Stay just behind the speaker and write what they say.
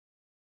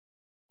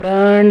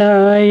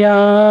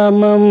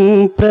ప్రాణాయామం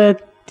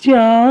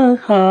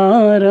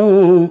ప్రత్యాహారం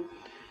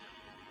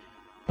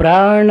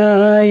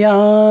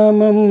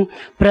ప్రాణాయామం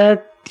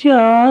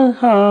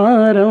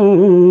ప్రత్యాహారం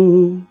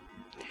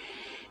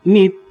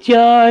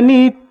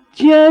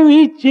నిత్యానిత్య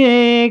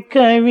విచేక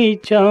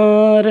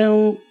విచారం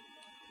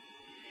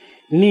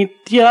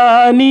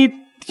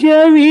నిత్యానిత్య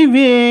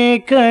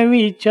వివేక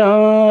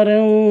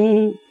విచారం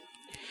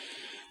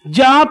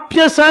జాప్య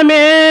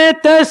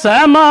సమేత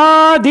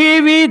సమాధి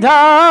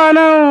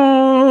విధానం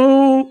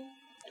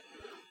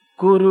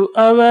కురు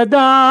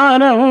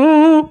అవధానం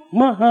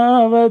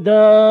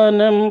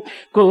మహావధానం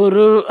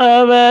కురు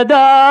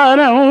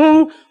అవధానం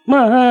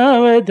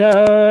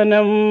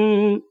మహావధానం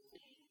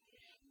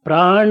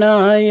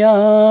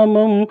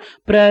ప్రాణాయామం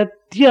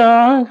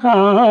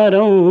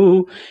ప్రత్యాహారం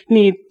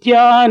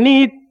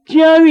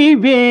నిత్యానిత్య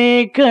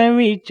వివేక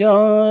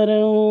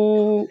విచారం.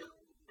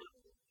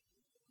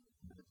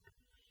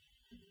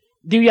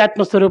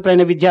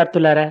 దివ్యాత్మస్వరూపులైన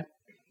విద్యార్థులారా,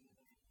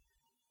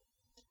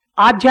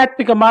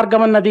 ఆధ్యాత్మిక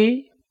మార్గం అన్నది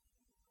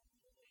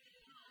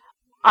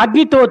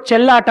అగ్నితో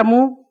చెల్లాటము,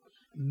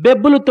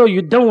 బెబ్బులతో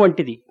యుద్ధం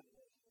వంటిది.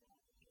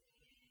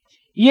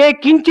 ఏ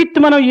కించిత్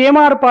మనం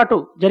ఏమారుపాటు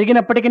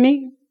జరిగినప్పటికీ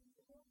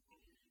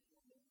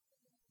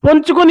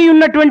పొంచుకొని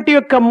ఉన్నటువంటి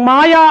యొక్క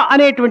మాయా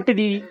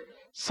అనేటువంటిది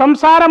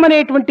సంసారం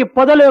అనేటువంటి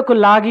పొదలోకి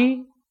లాగి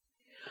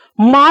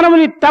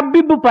మానవుని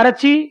తబ్బిబ్బు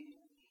పరచి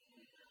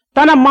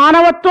తన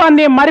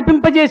మానవత్వాన్ని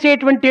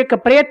మరిపింపజేసేటువంటి యొక్క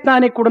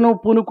ప్రయత్నానికి కూడాను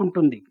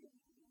పూనుకుంటుంది.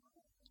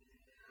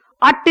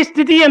 అట్టి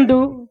స్థితి యందు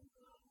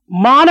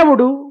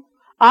మానవుడు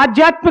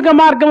ఆధ్యాత్మిక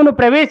మార్గమును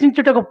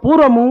ప్రవేశించుటకు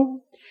పూర్వము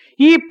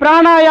ఈ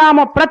ప్రాణాయామ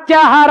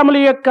ప్రత్యాహారముల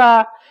యొక్క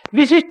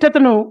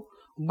విశిష్టతను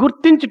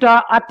గుర్తించుట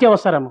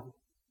అత్యవసరము.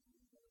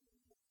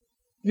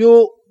 You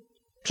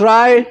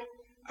try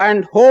and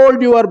hold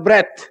your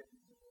breath.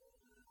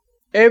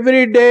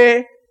 Every day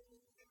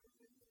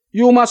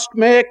you must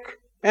make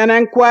an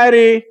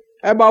inquiry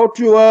about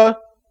your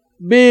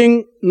being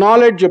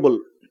knowledgeable.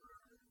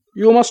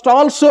 You must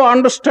also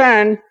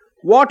understand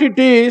what it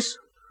is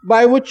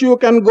by which you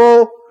can go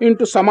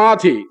into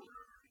samadhi.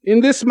 In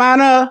this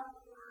manner,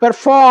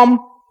 perform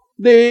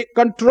the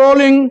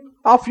controlling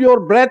of your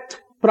breath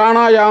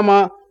pranayama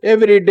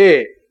every day.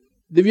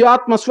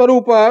 Divyatma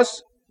Swarupas,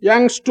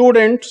 young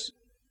students,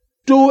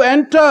 to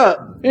enter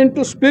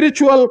into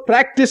spiritual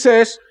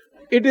practices,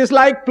 it is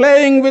like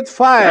playing with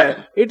fire.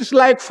 It is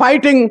like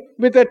fighting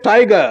with a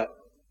tiger.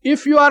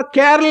 If you are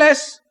careless,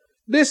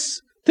 this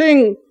thing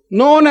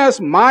known as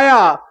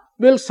Maya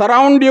will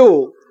surround you,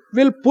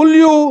 will pull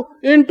you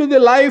into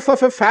the life of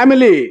a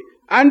family,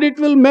 and it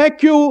will make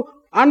you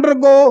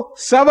undergo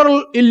several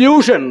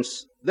illusions.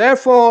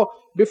 Therefore,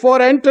 before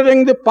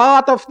entering the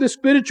path of the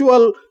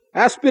spiritual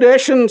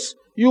aspirations,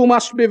 you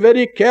must be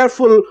very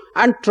careful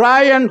and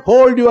try and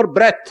hold your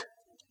breath.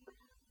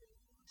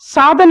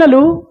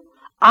 సాధనలు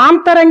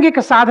ఆంతరంగిక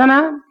సాధన,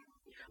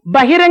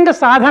 బహిరంగ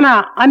సాధన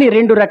అని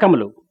రెండు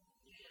రకములు.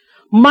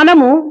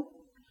 మనము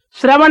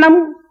శ్రవణం,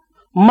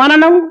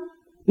 మననం,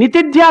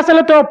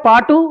 నితిధ్యాసలతో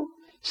పాటు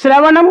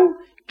శ్రవణం,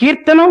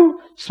 కీర్తనం,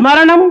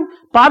 స్మరణం,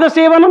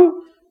 పాదసేవనం,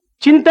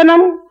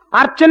 చింతనం,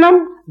 అర్చనం,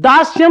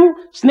 దాస్యం,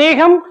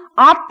 స్నేహం,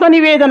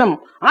 ఆత్మనివేదనం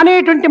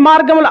అనేటువంటి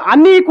మార్గములు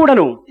అన్నీ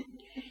కూడాను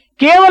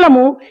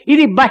కేవలము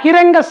ఇది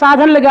బహిరంగ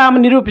సాధనలుగా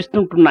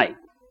నిరూపిస్తుంటున్నాయి.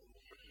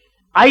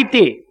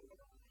 అయితే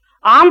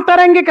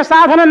ఆంతరంగిక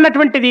సాధన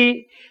అన్నటువంటిది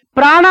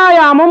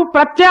ప్రాణాయామం,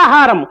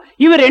 ప్రత్యాహారం,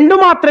 ఇవి రెండు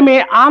మాత్రమే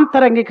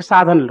ఆంతరంగిక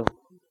సాధనలు.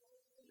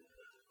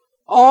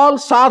 All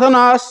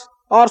sadhanas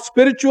or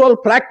spiritual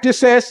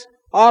practices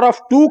are of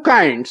two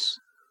kinds.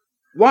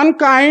 One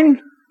kind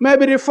may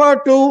be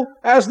referred to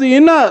as the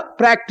inner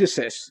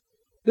practices.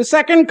 The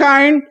second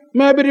kind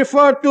may be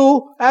referred to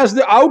as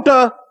the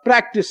outer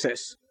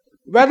practices.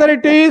 Whether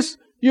it is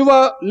you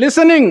are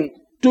listening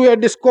to a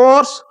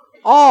discourse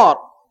or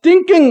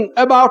thinking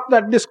about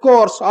that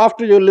discourse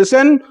after you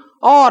listen,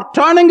 or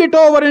turning it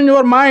over in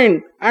your mind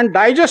and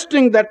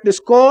digesting that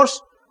discourse,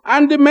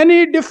 and the many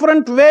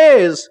different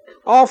ways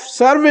of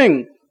serving,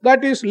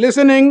 that is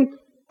listening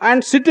and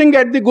sitting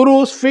at the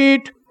Guru's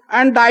feet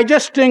and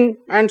digesting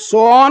and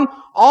so on,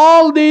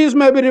 all these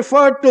may be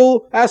referred to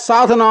as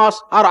sadhanas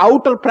or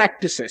outer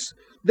practices.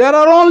 There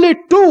are only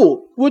two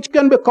which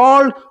can be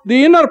called the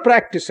inner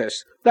practices,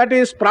 that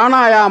is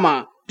pranayama,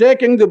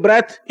 taking the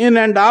breath in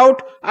and out,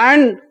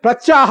 and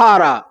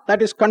pratyahara,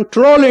 that is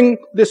controlling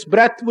this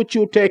breath which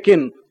you take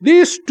in.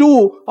 These two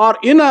are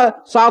inner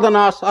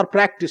sadhanas or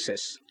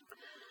practices.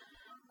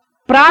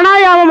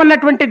 ప్రాణాయామం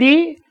అన్నటువంటిది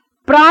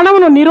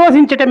ప్రాణమును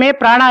నిరోధించటమే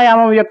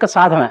ప్రాణాయామం యొక్క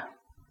సాధన.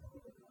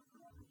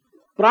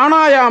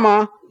 Pranayama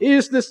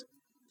is this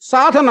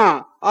sadhana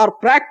or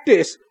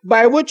practice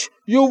by which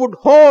you would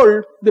hold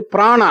the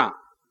prana.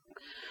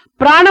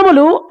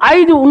 ప్రాణములు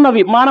 5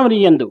 ఉన్నవి మానవుని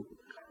యందు.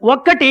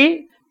 ఒక్కటి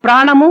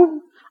ప్రాణము,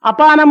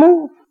 అపానము,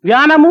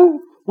 వ్యానము,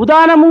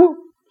 ఉదానము,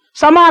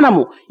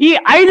 సమానము. ఈ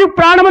 5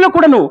 ప్రాణములు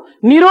కూడాను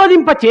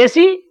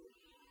నిరోధింపచేసి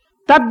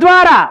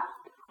తద్వారా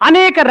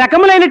అనేక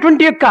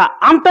రకములైనటువంటి యొక్క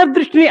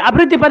అంతర్దృష్టిని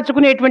అభివృద్ధి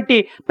పరచుకునేటువంటి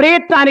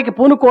ప్రయత్నానికి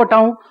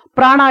పూనుకోవటం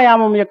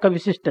ప్రాణాయామం యొక్క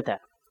విశిష్టత.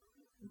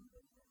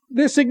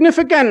 The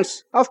significance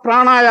of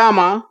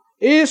pranayama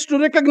is to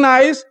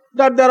recognize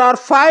that there are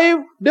 5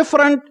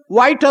 different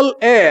vital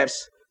airs.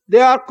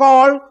 They are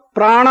called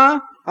prana,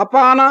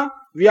 apana,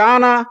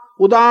 vyana,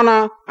 udana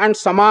and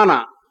samana.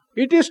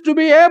 It is to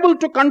be able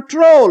to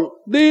control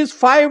these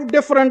 5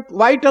 different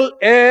vital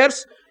airs.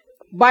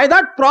 By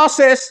that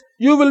process,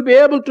 you will be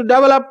able to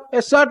develop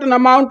a certain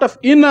amount of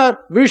inner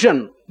vision.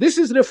 This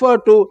is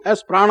referred to as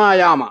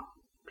pranayama.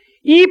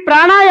 ఈ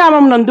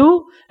ప్రాణాయామం నందు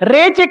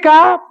రేచక,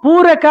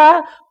 పూరక,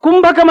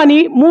 కుంభకమని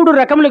 3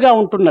 రకములుగా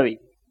ఉంటున్నవి.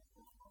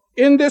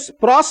 In this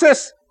process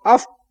of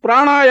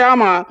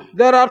pranayama,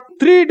 there are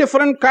 3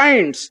 different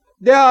kinds.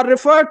 They are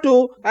referred to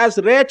as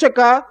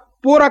rechaka,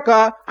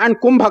 puraka and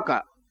kumbhaka.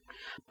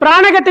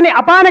 ప్రాణగతిని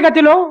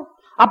అపానగతిలో,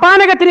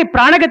 అపానగతిని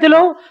ప్రాణగతిలో,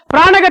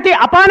 ప్రాణగతి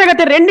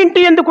అపానగతి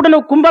రెండింటి యందు కూడాను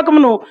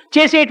కుంభకమును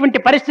చేసేటువంటి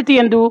పరిస్థితి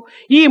యందు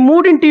ఈ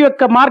 3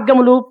 యొక్క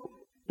మార్గములు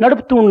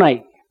నడుపుతూ ఉన్నాయి.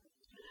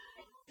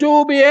 To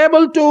be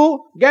able to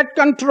get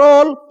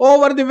control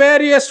over the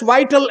various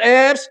vital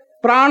airs,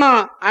 prana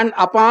and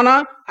apana,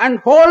 and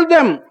hold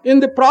them in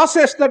the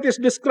process that is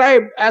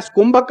described as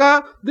kumbhaka,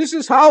 this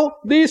is how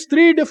these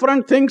 3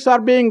 different things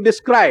are being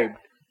described.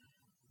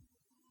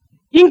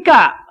 ఇంకా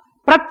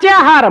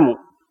ప్రత్యాహారము,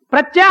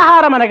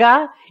 ప్రత్యాహారం అనగా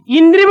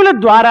ఇంద్రియముల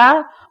ద్వారా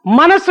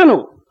మనసును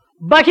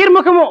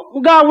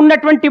బహిర్ముఖముగా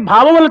ఉన్నటువంటి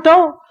భావములతో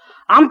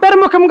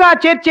అంతర్ముఖంగా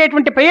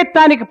చేర్చేటువంటి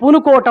ప్రయత్నానికి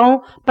పూనుకోవటం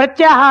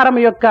ప్రత్యాహారం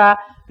యొక్క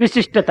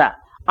విశిష్టత.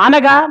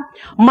 అనగా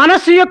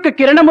మనస్సు యొక్క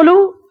కిరణములు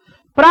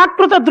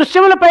ప్రాకృత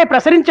దృశ్యములపై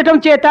ప్రసరించటం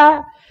చేత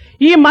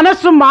ఈ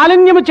మనస్సు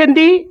మాలిన్యము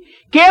చెంది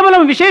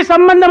కేవలం విషయ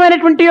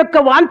సంబంధమైనటువంటి యొక్క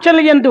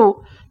వాంఛలయందు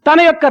తన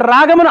యొక్క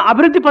రాగమును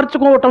అభివృద్ధి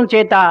పరచుకోవటం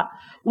చేత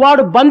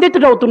వాడు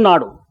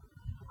బంధితుడవుతున్నాడు.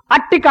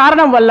 అట్టి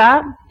కారణం వల్ల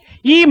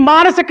ఈ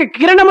మానసిక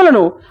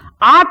కిరణములను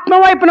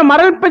ఆత్మవైపున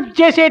మరల్ప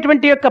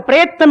చేసేటువంటి యొక్క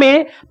ప్రయత్నమే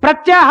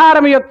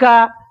ప్రత్యాహారం యొక్క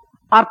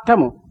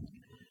అర్థము.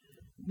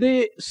 The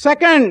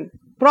second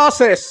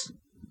process,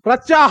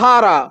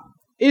 pratyahara,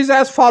 is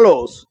as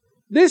follows.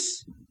 This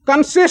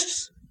consists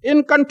in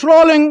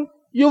controlling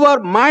your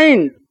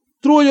mind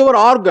through your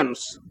organs.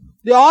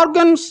 The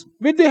organs,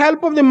 with the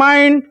help of the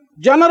mind,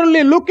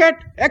 generally look at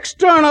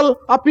external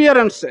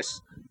appearances.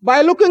 By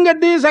looking at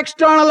these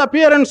external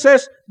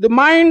appearances, the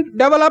mind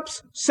develops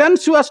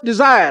sensuous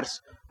desires.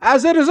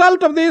 As a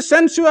result of these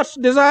sensuous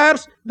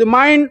desires, the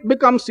mind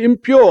becomes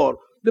impure.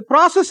 The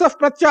process of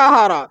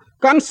pratyahara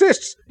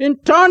consists in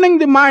turning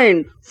the mind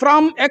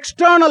from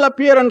external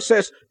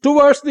appearances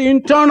towards the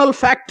internal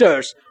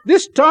factors.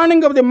 This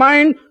turning of the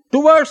mind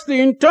towards the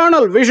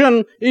internal vision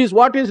is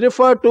what is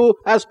referred to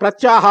as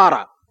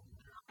pratyahara.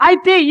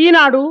 అయితే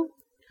ఈనాడు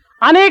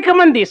అనేక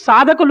మంది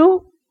సాధకులు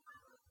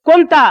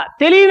కొంత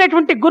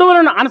తెలియనటువంటి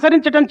గురువులను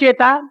అనుసరించటం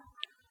చేత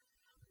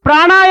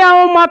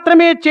ప్రాణాయామం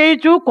మాత్రమే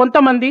చేయుచు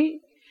కొంతమంది,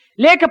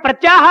 లేక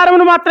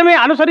ప్రత్యాహారమును మాత్రమే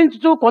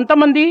అనుసరించుచు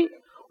కొంతమంది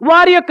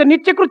వారి యొక్క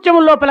నిత్యకృత్యము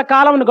లోపల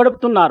కాలమును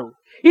గడుపుతున్నారు.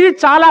 ఇది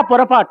చాలా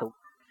పొరపాటు.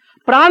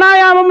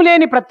 ప్రాణాయామము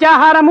లేని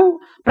ప్రత్యాహారము,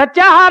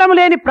 ప్రత్యాహారము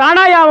లేని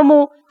ప్రాణాయామము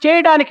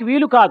చేయడానికి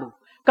వీలు కాదు.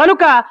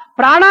 కనుక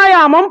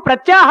ప్రాణాయామం,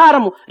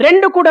 ప్రత్యాహారము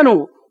 2 కూడాను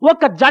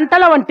ఒక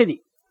జంటల వంటిది.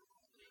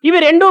 ఇవి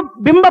 2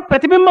 బింబ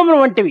ప్రతిబింబముల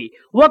వంటివి.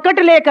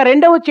 ఒకటి లేక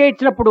రెండవ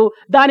చేయించినప్పుడు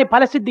దాని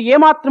ఫలసిద్ధి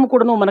ఏమాత్రం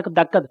కూడాను మనకు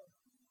దక్కదు.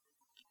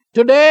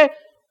 Today,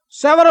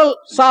 several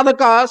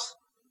sadhakas,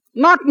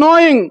 not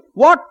knowing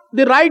what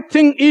the right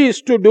thing is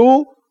to do,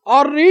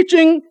 are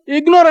reaching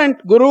ignorant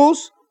gurus,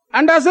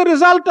 and as a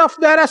result of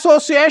their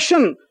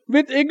association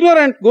with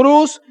ignorant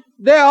gurus,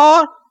 they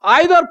are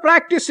either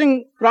practicing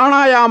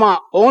pranayama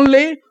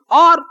only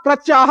or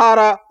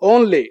pratyahara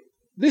only.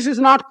 This is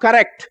not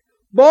correct.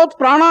 Both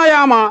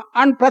pranayama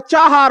and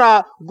pratyahara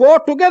go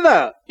together.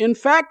 In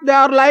fact, they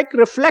are like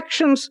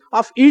reflections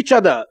of each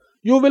other.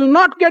 You will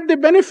not get the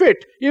benefit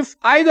if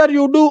either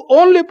you do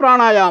only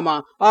pranayama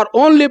or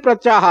only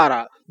pratyahara.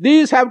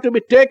 These have to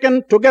be taken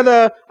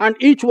together and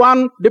each one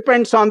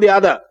depends on the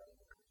other.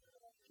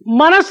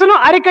 మనసును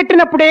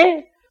అరికట్టినప్పుడే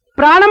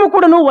ప్రాణము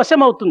కూడాను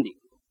వశమవుతుంది.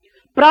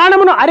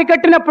 ప్రాణమును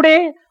అరికట్టినప్పుడే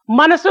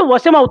మనసు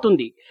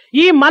వశమవుతుంది.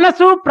 ఈ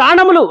మనసు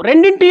ప్రాణములు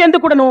రెండింటి యందు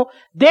కూడాను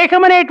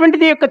దేహం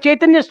అనేటువంటిది యొక్క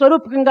చైతన్య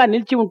స్వరూపకంగా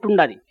నిలిచి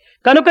ఉంటున్నది.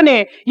 కనుకనే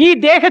ఈ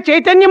దేహ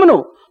చైతన్యమును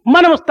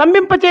మనం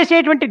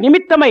స్తంభింపచేసేటువంటి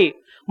నిమిత్తమై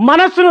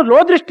మనస్సును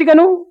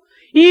లోదృష్టిగాను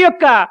ఈ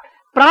యొక్క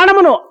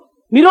ప్రాణమును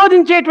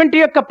నిరోధించేటువంటి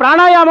యొక్క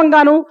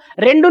ప్రాణాయామంగాను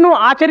 2ను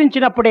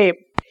ఆచరించినప్పుడే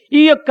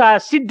ఈ యొక్క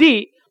సిద్ధి,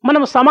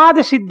 మనం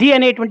సమాధి సిద్ధి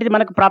అనేటువంటిది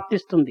మనకు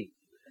ప్రాప్తిస్తుంది.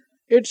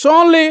 It's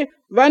only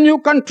when you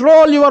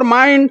control your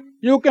mind,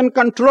 you can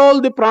control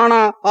the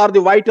prana or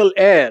the vital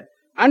air.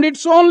 And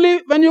it's only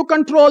when you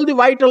control the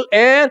vital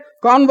air,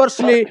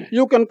 conversely,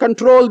 you can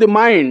control the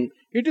mind.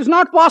 It is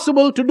not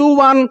possible to do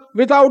one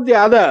without the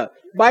other.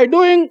 By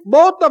doing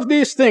both of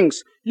these things,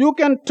 you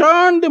can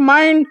turn the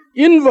mind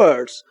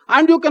inwards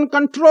and you can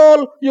control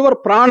your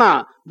prana.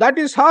 That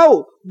is how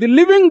the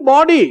living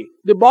body,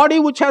 the body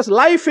which has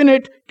life in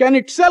it, can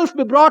itself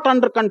be brought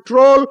under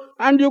control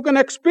and you can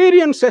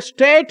experience a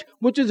state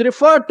which is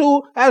referred to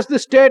as the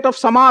state of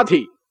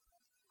samadhi.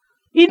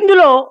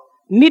 ఇందులో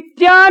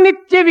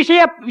నిత్యానిత్య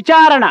విషయ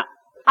విచారణ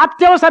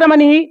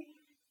అత్యవసరమని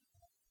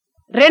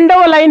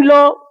రెండవ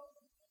లైన్లో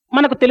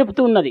మనకు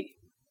తెలుపుతూ ఉన్నది.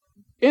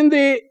 In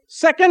the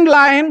second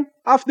line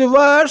of the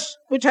verse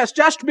which has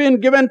just been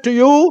given to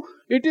you,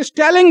 it is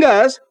telling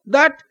us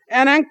that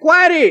an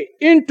inquiry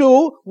into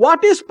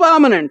what is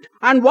permanent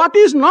and what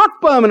is not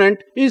permanent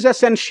is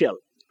essential.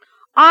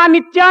 ఆ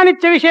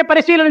నిత్యానిత్య విషయ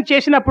పరిశీలన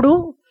చేసినప్పుడు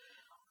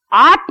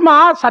ఆత్మ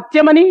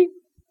సత్యమని,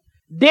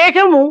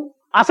 దేహము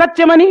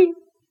అసత్యమని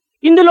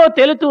ఇందులో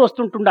తేలుతూ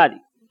వస్తుంటుండాలి.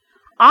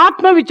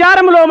 ఆత్మ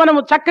విచారంలో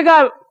మనము చక్కగా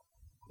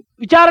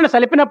విచారణ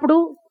సలిపినప్పుడు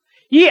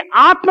ఈ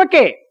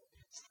ఆత్మకే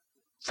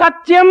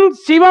సత్యం,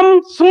 శివం,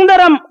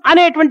 సుందరం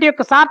అనేటువంటి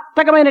యొక్క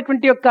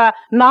సార్థకమైనటువంటి యొక్క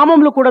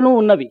నామములు కూడాను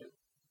ఉన్నవి.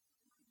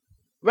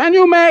 When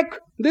you make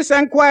this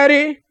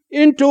inquiry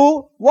into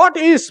what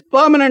is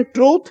permanent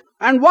truth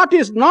and what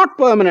is not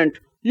permanent,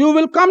 you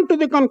will come to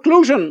the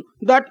conclusion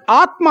that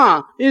Atma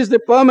is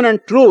the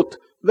permanent truth,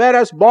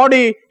 whereas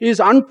body is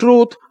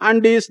untruth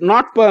and is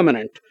not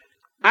permanent.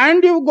 And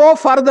you go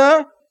further,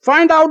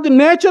 find out the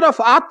nature of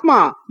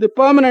Atma, the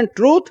permanent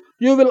truth,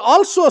 you will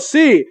also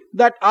see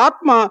that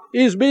Atma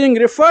is being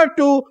referred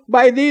to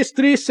by these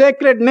three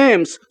sacred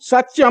names,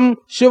 Satyam,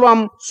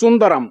 Shivam,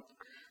 Sundaram.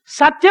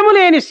 సత్యము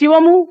లేని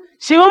శివము,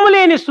 శివము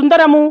లేని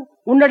సుందరము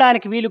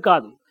ఉండడానికి వీలు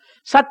కాదు.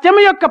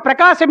 సత్యము యొక్క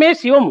ప్రకాశమే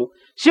శివము,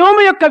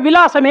 శివము యొక్క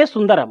విలాసమే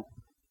సుందరం.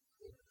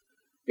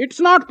 It's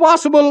not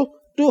possible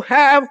to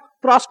have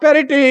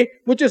prosperity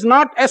which is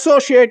not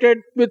associated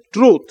with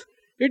truth.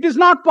 It is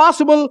not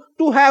possible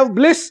to have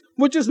bliss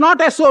which is not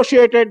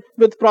associated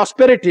with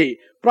prosperity.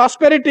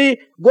 Prosperity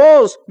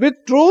goes with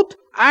truth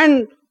and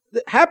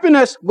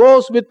happiness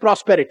goes with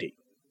prosperity.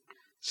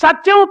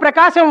 సత్యము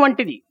ప్రకాశం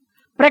వంటిది.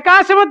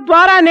 ప్రకాశము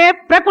ద్వారానే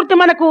ప్రకృతి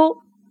మనకు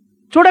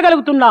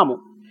చూడగలుగుతున్నాము.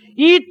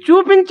 ఈ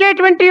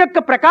చూపించేటువంటి యొక్క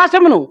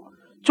ప్రకాశమును,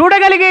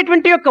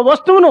 చూడగలిగేటువంటి యొక్క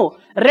వస్తువును,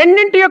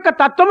 రెండింటి యొక్క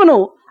తత్వమును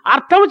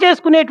అర్థం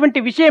చేసుకునేటువంటి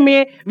విషయమే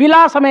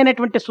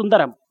విలాసమైనటువంటి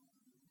సుందరం.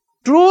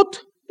 Truth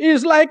is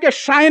like a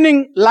shining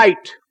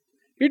light.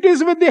 It is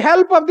with the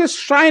help of this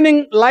shining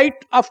light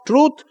of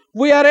truth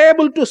we are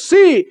able to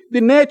see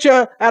the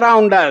nature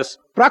around us,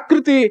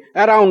 Prakriti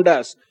around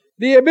us.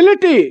 The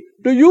ability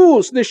to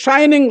use the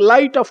shining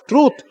light of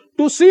truth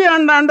to see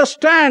and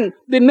understand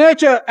the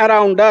nature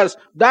around us,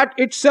 that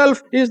itself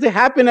is the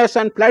happiness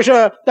and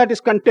pleasure that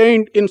is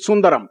contained in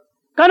Sundaram.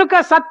 కనుక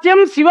సత్యం,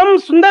 శివం,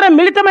 సుందరం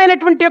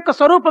మిళితమైనటువంటి యొక్క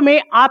స్వరూపమే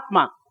ఆత్మ.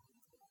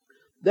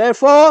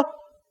 Therefore,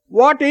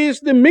 what is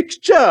the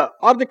mixture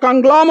or the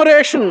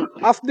conglomeration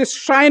of this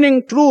shining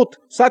truth,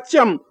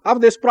 Satyam, of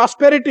this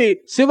prosperity,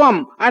 Shivam,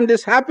 and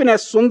this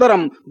happiness,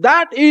 Sundaram,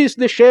 that is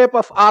the shape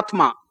of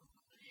Atma.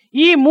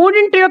 ఈ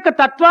మూడింటి యొక్క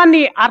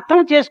తత్వాన్ని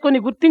అర్థం చేసుకొని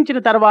గుర్తించిన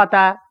తర్వాత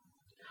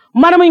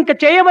మనం ఇంకా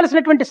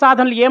చేయవలసినటువంటి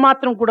సాధనలు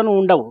ఏమాత్రం కూడాను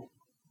ఉండవు.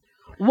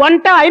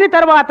 వంట అయిన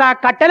తర్వాత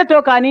కట్టెలతో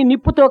కానీ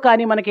నిప్పుతో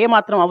కానీ మనకి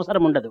ఏమాత్రం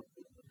అవసరం ఉండదు.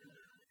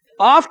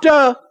 After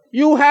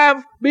you have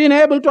been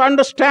able to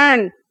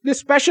understand the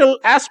special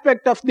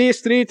aspect of these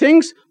three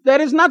things,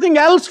 there is nothing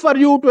else for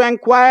you to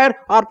inquire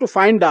or to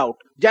find out.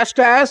 Just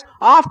as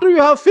after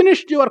you have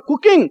finished your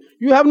cooking,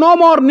 you have no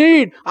more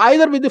need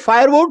either with the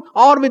firewood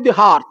or with the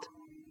hearth.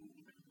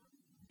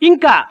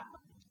 ఇంకా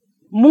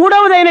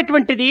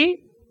మూడవదైనటువంటిది,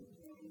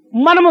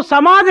 మనము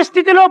సమాధి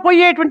స్థితిలో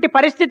పోయేటువంటి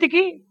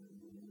పరిస్థితికి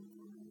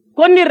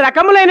కొన్ని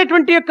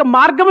రకములైనటువంటి యొక్క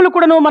మార్గములు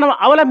కూడాను మనం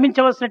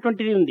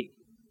అవలంబించవలసినటువంటిది ఉంది.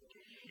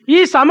 ఈ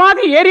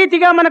సమాధి ఏ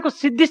రీతిగా మనకు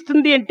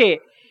సిద్ధిస్తుంది అంటే,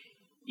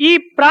 ఈ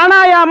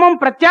ప్రాణాయామం,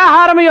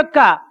 ప్రత్యాహారం యొక్క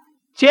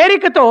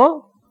చేరికతో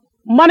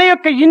మన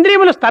యొక్క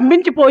ఇంద్రియములు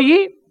స్తంభించిపోయి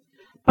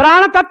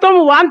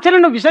ప్రాణతత్వము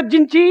వాంఛనను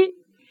విసర్జించి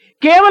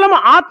కేవలం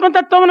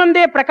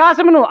ఆత్మతత్వమునందే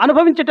ప్రకాశమును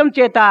అనుభవించటం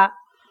చేత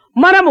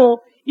మనము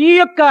ఈ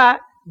యొక్క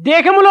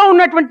దేహములో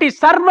ఉన్నటువంటి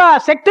సర్వ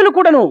శక్తులు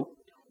కూడాను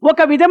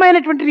ఒక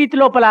విధమైనటువంటి రీతి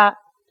లోపల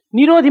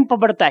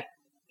నిరోధింపబడతాయి.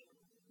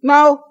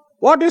 Now,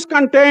 what is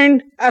contained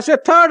as a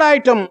third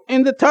item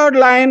in the third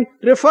line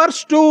refers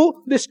to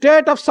the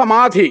state of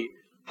samadhi.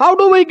 How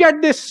do we get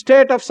this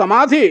state of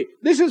samadhi?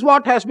 This is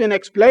what has been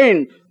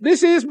explained.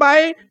 This is by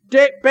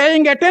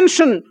paying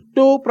attention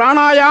to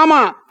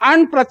pranayama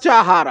and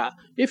pratyahara.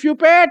 If you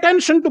pay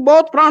attention to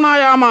both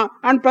pranayama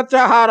and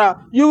pratyahara,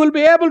 you will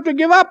be able to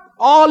give up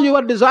all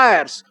your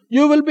desires.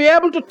 You will be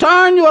able to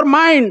turn your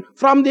mind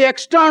from the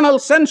external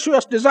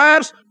sensuous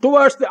desires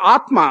towards the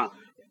Atma.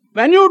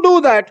 When you do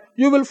that,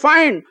 you will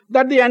find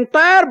that the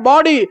entire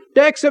body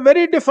takes a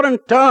very different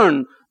turn.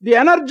 The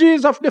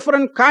energies of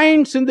different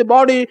kinds in the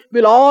body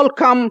will all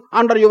come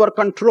under your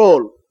control.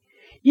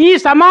 ఈ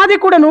సమాధి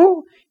కూడాను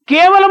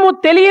కేవలము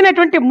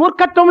తెలియనటువంటి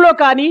మూర్ఖత్వంలో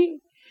కానీ,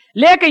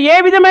 లేక ఏ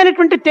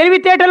విధమైనటువంటి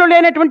తెలివితేటలు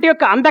లేనటువంటి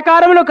యొక్క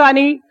అంధకారంలో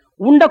కానీ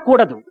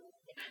ఉండకూడదు.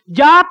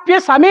 జాప్య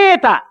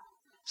సమేత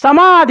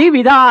సమాధి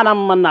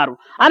విధానం అన్నారు.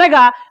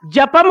 అనగా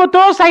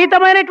జపముతో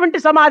సహితమైనటువంటి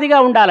సమాధిగా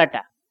ఉండాలట.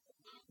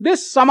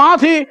 This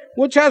samadhi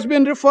which has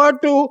been referred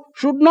to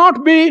should not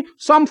be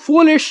some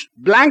foolish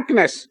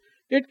blankness.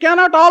 It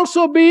cannot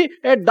also be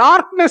a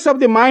darkness of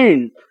the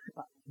mind.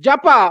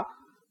 Japa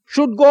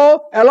should go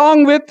along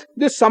with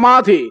this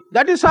samadhi.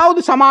 That is how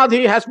the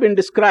samadhi has been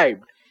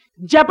described.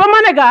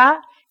 జపమనగా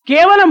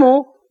కేవలము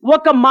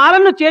ఒక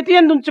మాలను చేతి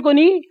యందు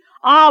ఉంచుకొని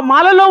ఆ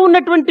మాలలో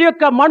ఉన్నటువంటి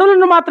యొక్క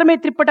మణులను మాత్రమే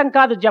త్రిప్పటం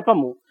కాదు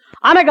జపము.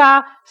 అనగా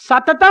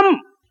సతతం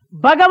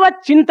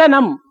భగవత్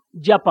చింతనం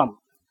జపం.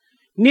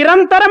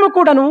 నిరంతరము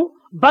కూడాను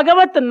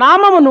భగవత్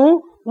నామమును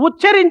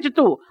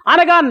ఉచ్చరించుతూ,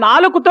 అనగా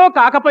నాలుకతో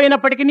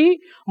కాకపోయినప్పటికీ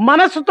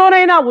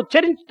మనస్సుతోనైనా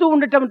ఉచ్చరించుతూ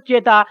ఉండటం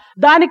చేత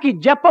దానికి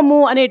జపము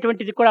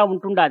అనేటువంటిది కూడా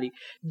ఉంటుండాలి.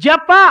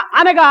 జప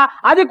అనగా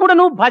అది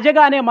కూడాను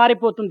భజగానే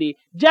మారిపోతుంది.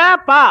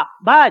 జప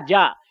భజ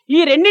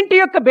ఈ రెండింటి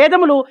యొక్క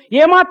భేదములు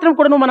ఏమాత్రం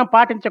కూడాను మనం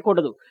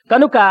పాటించకూడదు.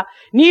 కనుక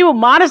నీవు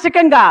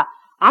మానసికంగా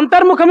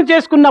అంతర్ముఖం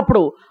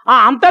చేసుకున్నప్పుడు ఆ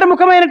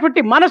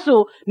అంతర్ముఖమైనటువంటి మనసు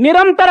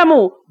నిరంతరము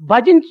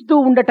భజించుతూ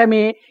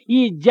ఉండటమే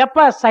ఈ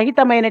జప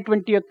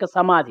సహితమైనటువంటి యొక్క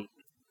సమాధి.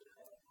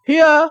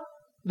 Here,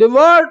 the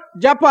word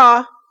japa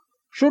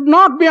should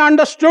not be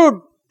understood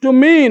to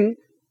mean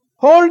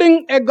holding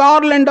a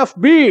garland of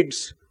beads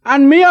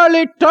and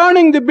merely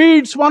turning the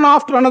beads one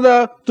after another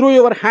through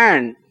your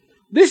hand.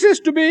 This is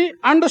to be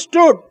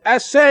understood as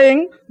saying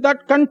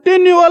that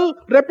continual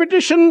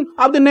repetition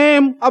of the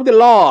name of the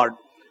Lord.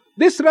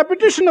 This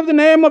repetition of the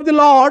name of the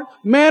Lord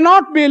may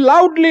not be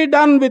loudly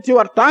done with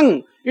your tongue.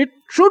 It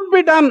should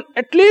be done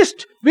at least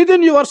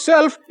within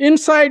yourself,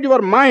 inside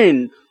your mind.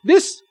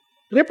 This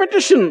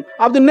repetition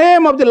of the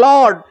name of the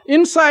Lord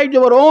inside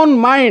your own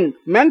mind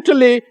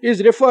mentally is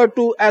referred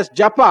to as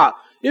japa.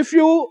 If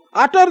you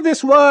utter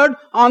this word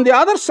on the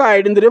other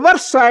side, in the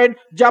reverse side,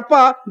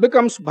 japa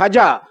becomes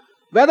bhaja.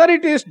 Whether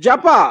it is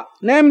japa,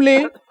 namely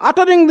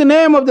uttering the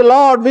name of the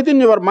Lord within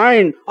your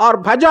mind, or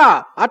bhaja,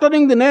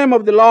 uttering the name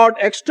of the Lord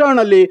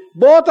externally,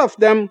 both of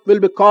them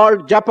will be called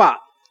japa.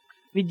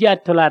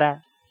 విద్యార్థులారా,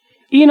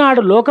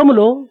 ఈనాడు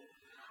లోకములో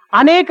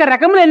అనేక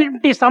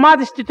రకములైనటువంటి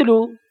సమాధి స్థితులు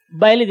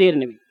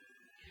బయలుదేరినవి.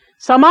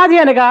 సమాధి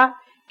అనగా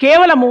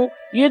కేవలము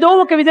ఏదో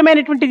ఒక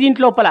విధమైనటువంటి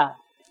దీంట్లోపల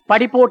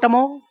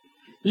పడిపోవటమో,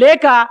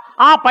 లేక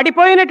ఆ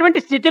పడిపోయినటువంటి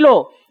స్థితిలో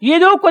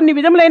ఏదో కొన్ని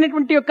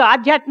విధములైనటువంటి యొక్క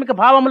ఆధ్యాత్మిక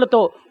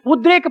భావములతో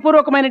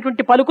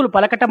ఉద్రేకపూర్వకమైనటువంటి పలుకులు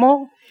పలకటమో,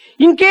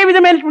 ఇంకే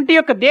విధమైనటువంటి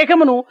యొక్క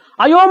దేహమును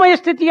అయోమయ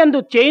స్థితి యందు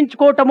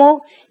చేయించుకోవటమో,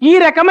 ఈ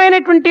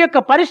రకమైనటువంటి యొక్క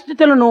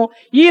పరిస్థితులను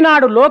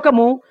ఈనాడు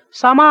లోకము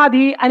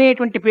సమాధి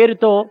అనేటువంటి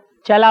పేరుతో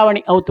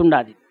చలావణి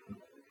అవుతుండాలి.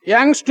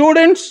 Young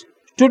students,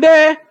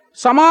 today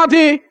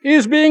samadhi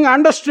is being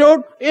understood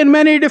in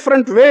many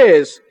different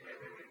ways.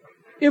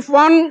 If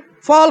one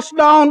falls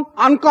down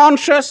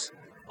unconscious,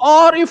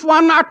 or if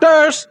one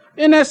utters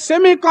in a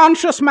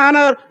semi-conscious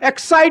manner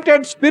excited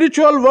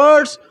spiritual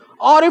words,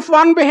 or if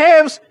one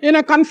behaves in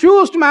a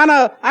confused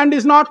manner and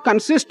is not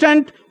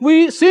consistent, we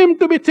seem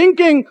to be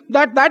thinking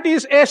that that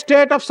is a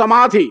state of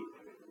samadhi.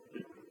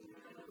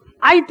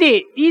 అయితే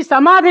ఈ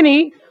సమాధిని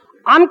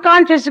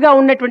unconscious గా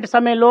ఉన్నటువంటి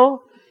సమయంలో,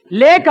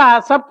 లేక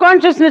sub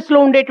consciousness లో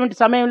ఉండేటువంటి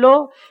సమయంలో,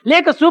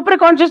 లేక సూపర్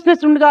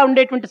కాన్షియస్నెస్ గా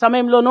ఉండేటువంటి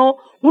సమయంలోనో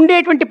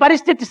ఉండేటువంటి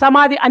పరిస్థితి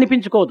సమాధి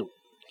అనిపించుకోదు.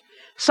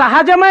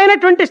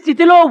 సహజమైనటువంటి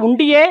స్థితిలో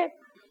ఉండియే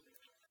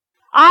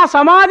ఆ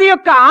సమాధి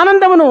యొక్క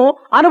ఆనందమును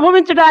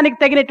అనుభవించడానికి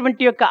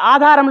తగినటువంటి యొక్క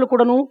ఆధారములు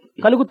కూడాను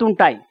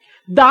కలుగుతుంటాయి.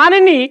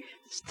 దానిని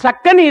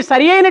చక్కని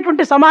సరి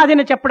అయినటువంటి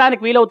సమాధిని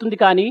చెప్పడానికి వీలవుతుంది.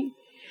 కానీ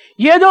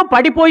ఏదో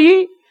పడిపోయి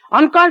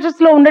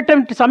అన్కాన్షియస్ లో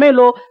ఉన్నటువంటి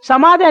సమయంలో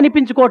సమాధి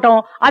అనిపించుకోవటం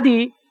అది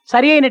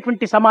సరి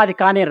అయినటువంటి సమాధి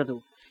కానేరదు.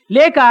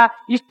 లేక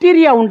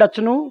హిస్టీరియా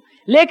ఉండొచ్చును,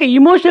 లేక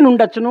ఇమోషన్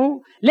ఉండొచ్చును,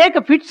 లేక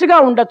ఫిట్స్ గా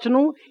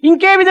ఉండొచ్చును,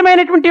 ఇంకే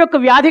విధమైనటువంటి యొక్క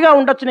వ్యాధిగా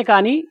ఉండొచ్చును.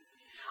 కానీ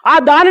ఆ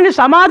దానిని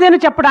సమాధి అని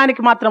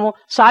చెప్పడానికి మాత్రము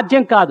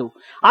సాధ్యం కాదు.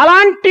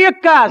 అలాంటి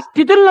యొక్క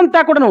స్థితులంతా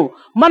కూడాను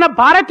మన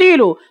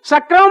భారతీయులు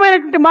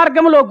సక్రమమైనటువంటి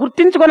మార్గంలో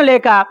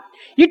గుర్తించుకొనలేక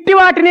ఇట్టి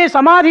వాటిని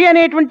సమాధి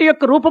అనేటువంటి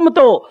యొక్క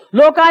రూపముతో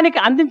లోకానికి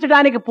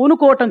అందించడానికి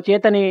పూనుకోవటం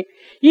చేతనే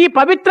ఈ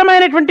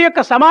పవిత్రమైనటువంటి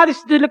యొక్క సమాధి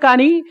స్థితులు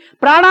కానీ,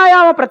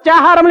 ప్రాణాయామ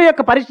ప్రత్యాహారముల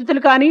యొక్క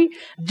పరిస్థితులు కానీ,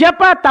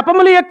 జప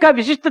తపముల యొక్క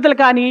విశిష్టతలు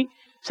కానీ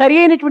సరి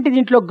అయినటువంటి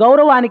దీంట్లో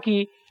గౌరవానికి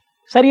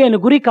సరి అయిన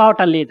గురి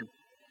కావటం లేదు.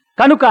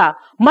 కనుక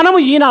మనము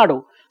ఈనాడు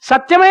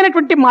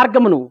సత్యమైనటువంటి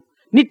మార్గమును,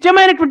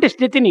 నిత్యమైనటువంటి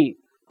స్థితిని,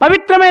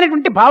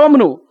 పవిత్రమైనటువంటి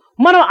భావమును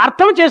మనం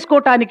అర్థం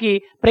చేసుకోవటానికి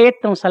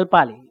ప్రయత్నం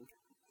సల్పాలి.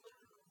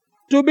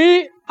 To be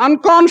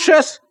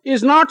unconscious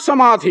is not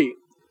samadhi.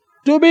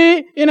 To be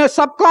in a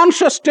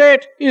subconscious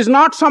state is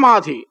not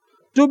samadhi.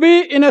 To be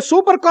in a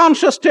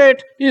superconscious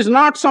state is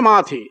not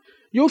samadhi.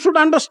 You should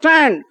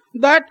understand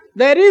that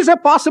there is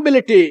a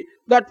possibility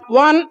that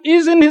one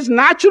is in his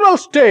natural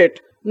state,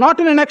 not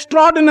in an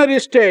extraordinary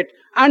state,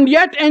 and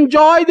yet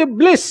enjoy the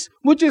bliss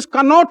which is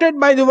connoted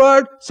by the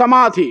word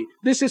samadhi.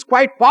 This is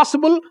quite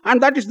possible, and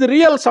that is the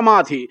real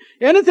samadhi.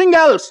 Anything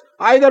else,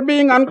 either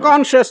being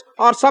unconscious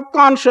or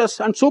subconscious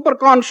and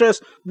superconscious,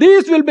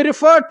 these will be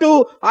referred to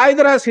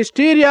either as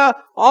hysteria,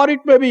 or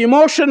it may be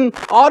emotion,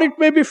 or it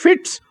may be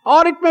fits,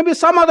 or it may be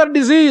some other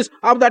disease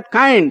of that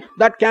kind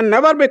that can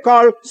never be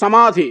called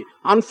samadhi.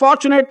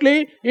 Unfortunately,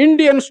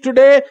 Indians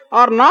today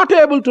are not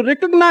able to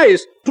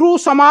recognize true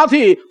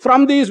samadhi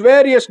from these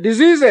various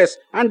diseases,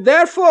 and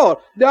therefore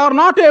they are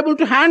not able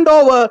to hand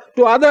over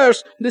to others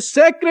the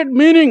sacred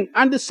meaning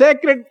and the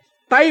sacred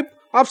type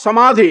of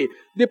samadhi.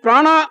 The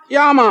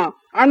pranayama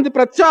and the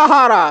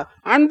pratyahara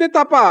and the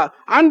tapa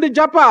and the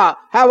japa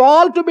have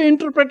all to be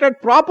interpreted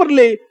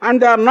properly,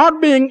 and they are not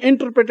being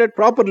interpreted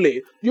properly.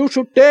 You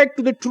should take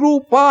to the true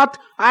path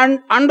and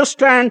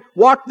understand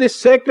what this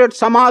sacred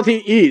samadhi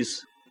is.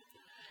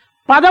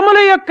 పదముల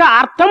యొక్క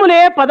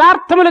అర్థములే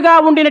పదార్థములుగా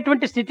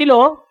ఉండినటువంటి స్థితిలో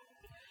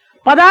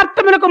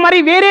పదార్థములకు మరి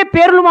వేరే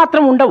పేర్లు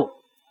మాత్రం ఉండవు.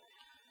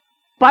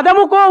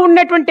 పదముకో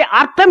ఉన్నటువంటి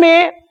అర్థమే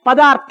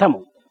పదార్థము.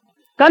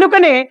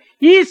 కనుకనే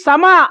ఈ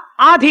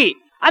సమాధి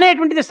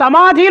అనేటువంటిది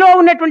సమాధిలో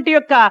ఉన్నటువంటి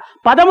యొక్క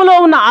పదములో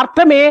ఉన్న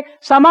అర్థమే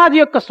సమాధి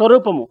యొక్క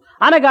స్వరూపము.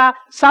 అనగా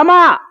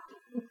సమా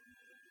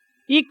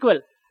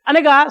ఈక్వల్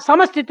అనగా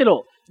సమస్థితిలో,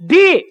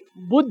 ది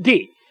బుద్ధి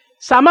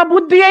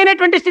సమబుద్ధి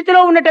అయినటువంటి స్థితిలో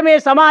ఉండటమే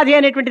సమాధి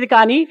అనేటువంటిది.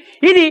 కానీ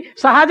ఇది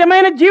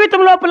సహజమైన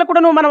జీవితం లోపల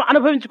కూడా మనం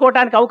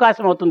అనుభవించుకోవటానికి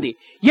అవకాశం అవుతుంది.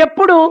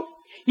 ఎప్పుడు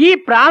ఈ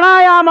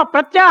ప్రాణాయామ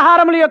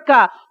ప్రత్యాహారముల యొక్క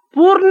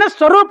పూర్ణ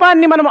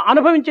స్వరూపాన్ని మనం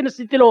అనుభవించిన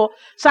స్థితిలో,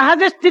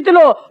 సహజ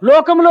స్థితిలో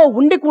లోకంలో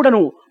ఉండి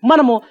కూడాను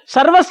మనము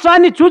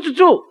సర్వస్వాన్ని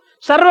చూచుచూ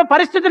సర్వ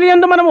పరిస్థితుల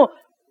యందు మనము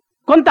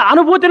కొంత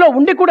అనుభూతిలో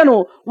ఉండి కూడాను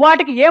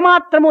వాటికి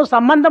ఏమాత్రము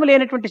సంబంధం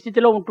లేనటువంటి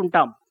స్థితిలో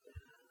ఉంటుంటాం.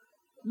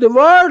 The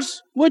words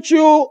which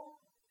you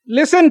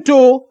listen to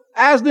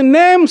as the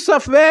names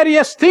of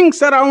various things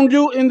around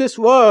you in this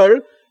world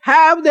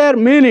have their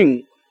meaning.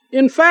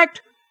 In fact,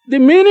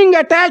 the meaning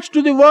attached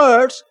to the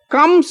words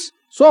comes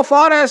so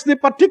far as the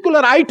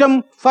particular item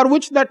for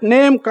which that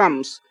name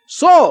comes.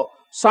 So,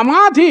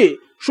 samadhi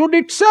should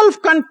itself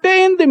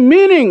contain the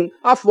meaning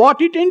of what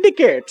it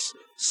indicates.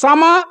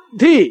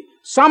 Samadhi.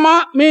 Sama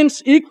means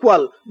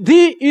equal.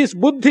 Dhi is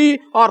buddhi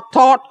or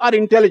thought or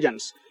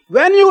intelligence.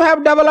 When you have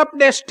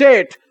developed a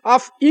state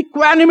of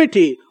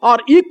equanimity or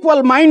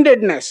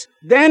equal-mindedness,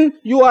 then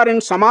you are in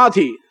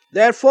samadhi.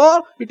 Therefore,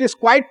 it is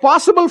quite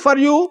possible for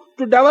you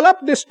to develop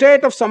this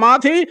state of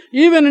samadhi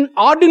even in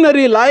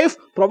ordinary life,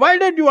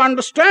 provided you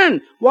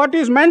understand what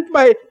is meant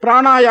by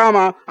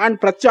pranayama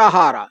and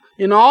pratyahara.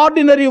 In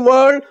ordinary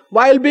world,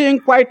 while being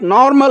quite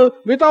normal,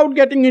 without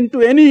getting into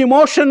any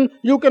emotion,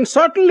 you can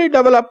certainly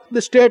develop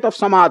the state of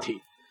samadhi.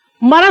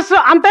 మనస్సు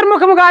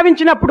అంతర్ముఖము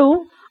గావించినప్పుడు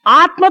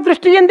ఆత్మ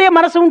దృష్టి ఎందే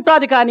మనసు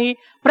ఉంటుంది. కానీ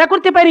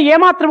ప్రకృతి పైన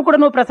ఏమాత్రం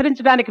కూడాను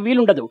ప్రసరించడానికి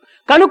వీలుండదు.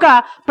 కనుక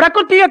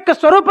ప్రకృతి యొక్క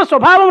స్వరూప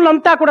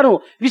స్వభావములంతా కూడాను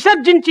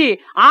విసర్జించి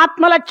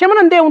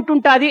ఆత్మలక్ష్యమునందే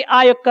ఉంటుంటాది ఆ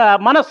యొక్క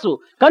మనస్సు.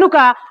 కనుక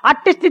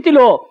అట్టి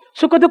స్థితిలో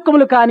సుఖ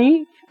దుఃఖములు కానీ,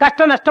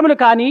 కష్ట నష్టములు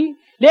కానీ,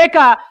 లేక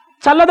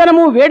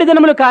చల్లదనము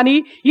వేడిదనములు కానీ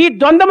ఈ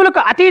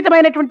ద్వంద్వములకు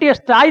అతీతమైనటువంటి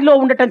స్థాయిలో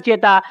ఉండటం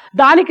చేత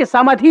దానికి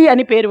సమాధి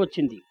అని పేరు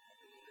వచ్చింది.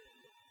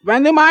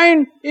 When the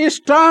mind is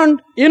turned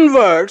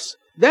inwards,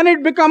 then it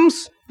becomes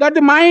that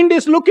the mind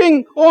is looking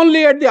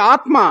only at the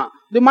Atma.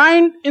 The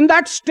mind in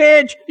that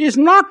stage is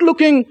not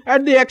looking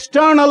at the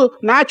external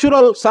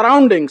natural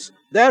surroundings.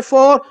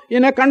 Therefore,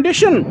 in a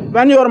condition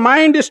when your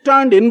mind is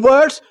turned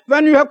inwards,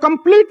 when you have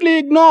completely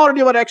ignored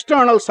your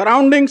external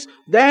surroundings,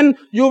 then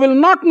you will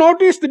not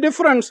notice the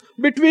difference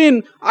between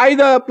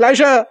either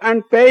pleasure and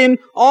pain,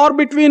 or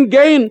between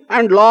gain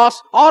and loss,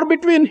 or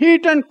between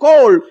heat and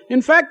cold.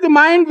 In fact, the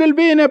mind will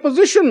be in a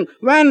position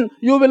when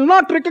you will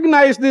not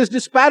recognize these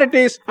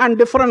disparities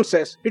and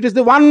differences. It is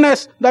the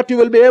oneness that you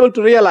will be able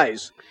to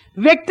realize.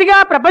 వ్యక్తిగా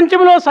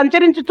ప్రపంచంలో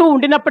సంచరించుతూ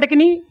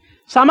ఉండినప్పటికీ,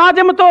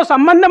 సమాజంతో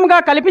సంబంధంగా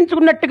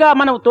కల్పించుకున్నట్టుగా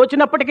మనం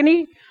తోచినప్పటికీ,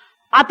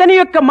 అతని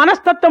యొక్క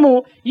మనస్తత్వము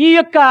ఈ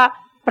యొక్క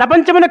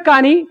ప్రపంచమునకు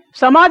కానీ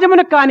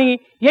సమాజమునకు కానీ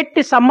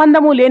ఎట్టి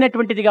సంబంధము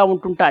లేనటువంటిదిగా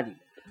ఉంటుంటుంది.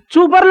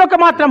 చూపరులకు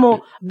మాత్రము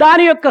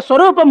దాని యొక్క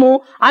స్వరూపము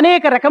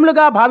అనేక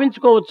రకములుగా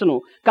భావించుకోవచ్చును.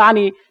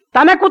 కానీ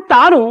తనకు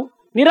తాను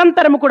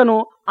నిరంతరము కూడాను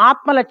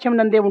ఆత్మలక్ష్యం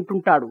నందే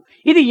ఉంటుంటాడు.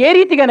 ఇది ఏ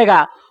రీతిగనగా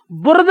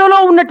బురదలో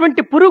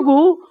ఉన్నటువంటి పురుగు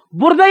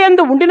బురద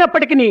యందు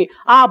ఉండినప్పటికీ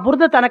ఆ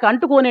బురద తనకు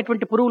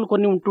అంటుకోనేటువంటి పురుగులు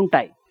కొన్ని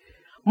ఉంటుంటాయి.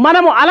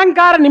 మనము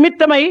అలంకార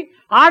నిమిత్తమై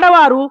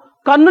ఆడవారు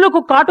కన్నులకు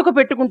కాటుక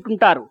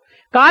పెట్టుకుంటుంటారు.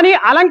 కానీ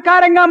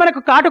అలంకారంగా మనకు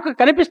కాటుక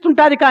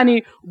కనిపిస్తుంటుంది, కానీ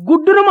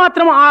గుడ్డును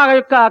మాత్రం ఆ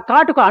యొక్క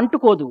కాటుక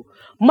అంటుకోదు.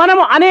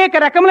 మనము అనేక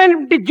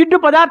రకములైనటువంటి జిడ్డు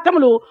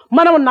పదార్థములు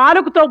మనం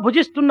నాలుకతో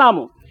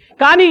భుజిస్తున్నాము.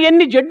 కానీ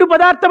ఎన్ని జడ్డు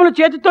పదార్థములు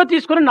చేతితో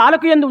తీసుకుని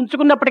నాలుక యందు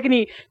ఉంచుకున్నప్పటికీ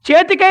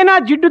చేతికైనా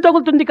జిడ్డు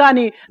తగులుతుంది,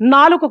 కానీ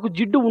నాలుకకు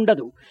జిడ్డు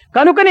ఉండదు.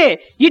 కనుకనే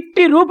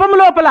ఇట్టి రూపము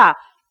లోపల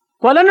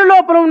కొలను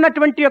లోపల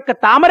ఉన్నటువంటి యొక్క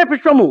తామర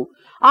పుష్పము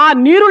ఆ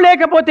నీరు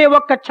లేకపోతే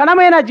ఒక్క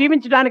క్షణమైనా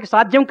జీవించడానికి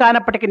సాధ్యం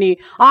కానప్పటికీ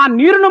ఆ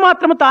నీరును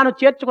మాత్రం తాను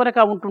చేర్చుకొనక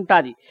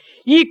ఉంటుంటాది.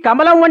 ఈ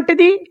కమలం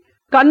వంటిది,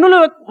 కన్నుల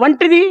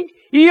వంటిది,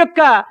 ఈ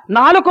యొక్క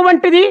నాలుక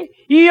వంటిది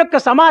ఈ యొక్క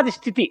సమాధి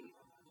స్థితి.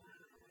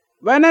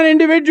 When an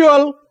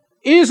individual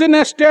is in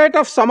a state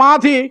of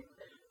samadhi,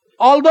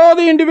 although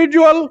the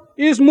individual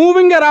is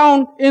moving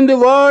around in the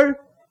world,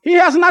 he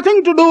has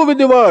nothing to do with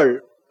the world.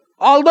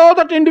 Although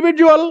that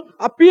individual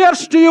appears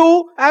to you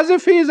as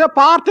if he is a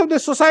part of the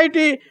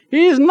society,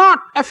 he is not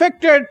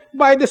affected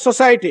by the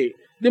society.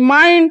 The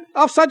mind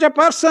of such a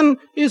person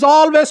is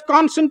always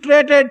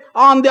concentrated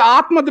on the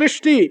Atma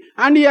Drishti,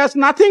 and he has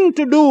nothing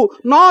to do,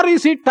 nor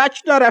is he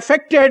touched or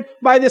affected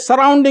by the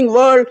surrounding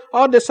world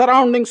or the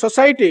surrounding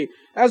society.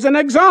 As an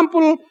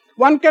example,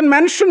 one can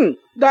mention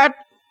that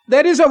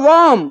There is a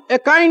worm, a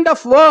kind of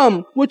worm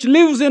which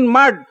lives in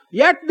mud,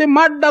 yet the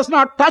mud does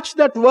not touch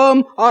that worm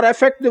or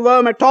affect the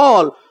worm at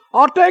all.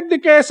 Or take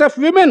the case of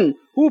women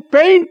who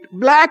paint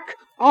black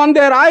on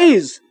their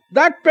eyes.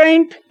 That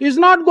paint is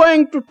not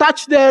going to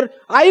touch their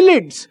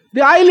eyelids.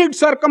 The eyelids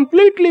are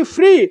completely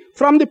free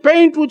from the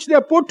paint which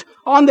they put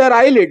on their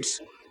eyelids.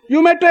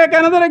 You may take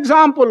another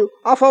example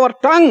of our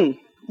tongue.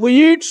 We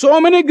eat so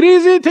many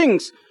greasy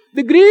things.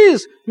 The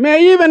grease may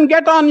even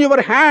get on your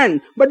hand,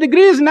 but the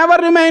grease never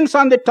remains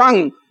on the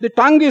tongue. The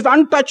tongue is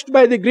untouched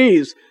by the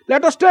grease.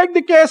 Let us take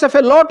the case of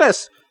a lotus.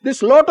 This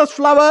lotus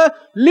flower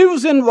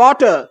lives in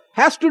water,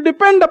 has to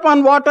depend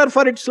upon water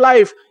for its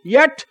life,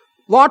 yet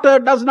water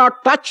does not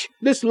touch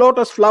this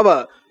lotus flower.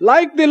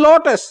 Like the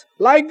lotus,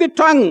 like the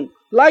tongue,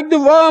 like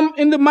the worm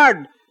in the mud,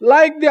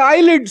 like the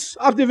eyelids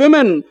of the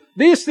women,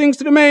 these things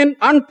remain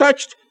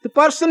untouched. The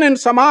person in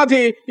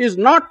samadhi is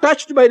not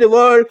touched by the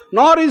world,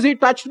 nor is he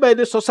touched by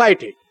the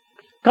society.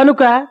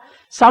 కనుక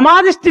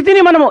సమాధి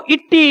స్థితిని మనము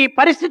ఇట్టి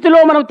పరిస్థితిలో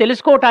మనం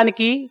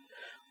తెలుసుకోవటానికి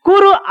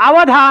కురు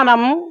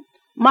అవధానం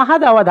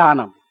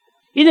మహదవధానం,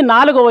 ఇది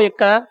 4వ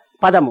యొక్క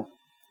పదము.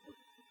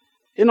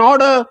 In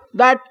order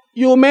that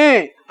you may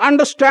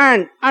understand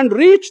and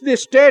reach the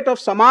state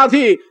of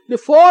samadhi, the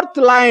 4th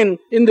line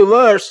in the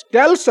verse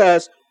tells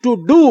us to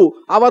do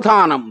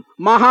avadhanam,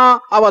 maha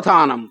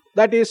avadhanam.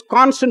 That is,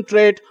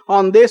 concentrate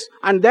on this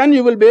and then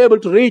you will be able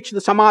to reach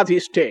the samadhi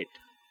state.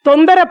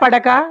 తొందర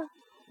పడక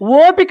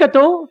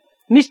ఓపికతో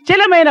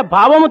నిశ్చలమైన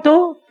భావముతో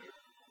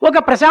ఒక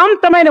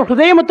ప్రశాంతమైన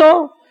హృదయముతో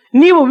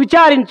నీవు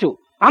విచారించు.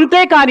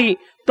 అంతేకాని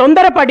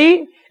తొందరపడి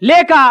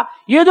లేక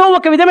ఏదో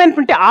ఒక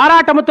విధమైనటువంటి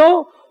ఆరాటముతో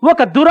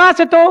ఒక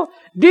దురాశతో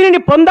దీనిని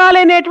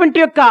పొందాలనేటువంటి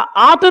యొక్క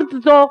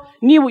ఆతృతతో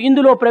నీవు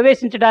ఇందులో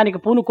ప్రవేశించడానికి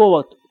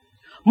పూనుకోవద్దు.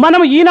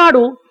 మనం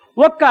ఈనాడు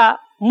ఒక్క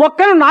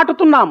మొక్కను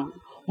నాటుతున్నాం.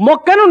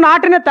 మొక్కను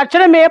నాటిన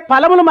తక్షణమే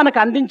ఫలములు మనకు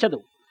అందించదు.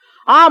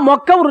 ఆ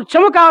మొక్క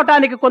వృక్షము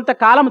కావటానికి కొంత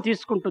కాలము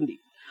తీసుకుంటుంది.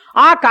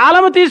 ఆ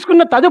కాలము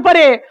తీసుకున్న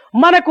తదుపరే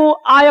మనకు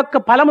ఆ యొక్క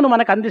ఫలమును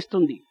మనకు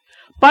అందిస్తుంది.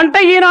 పంట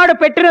ఈనాడు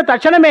పెట్టిన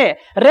తక్షణమే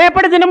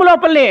రేపటి దినము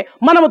లోపలనే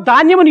మనము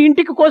ధాన్యమును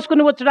ఇంటికి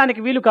కోసుకుని వచ్చడానికి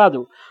వీలు కాదు.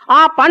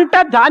 ఆ పంట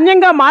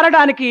ధాన్యంగా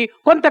మారడానికి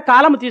కొంత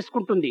కాలము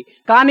తీసుకుంటుంది.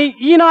 కానీ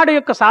ఈనాడు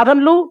యొక్క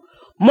సాధనలు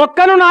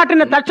మొక్కను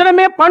నాటిన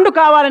తక్షణమే పండు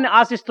కావాలని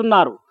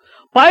ఆశిస్తున్నారు.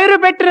 పైరు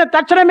పెట్టిన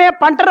తక్షణమే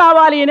పంట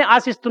రావాలి అని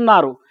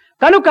ఆశిస్తున్నారు.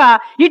 కనుక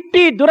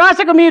ఇట్టి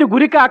దురాశకు మీరు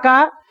గురికాక,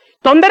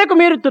 తొందరకు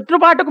మీరు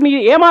తుట్టుబాటుకు మీరు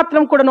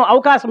ఏమాత్రం కూడాను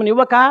అవకాశం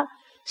ఇవ్వక,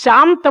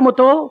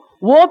 శాంతముతో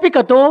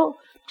ఓపికతో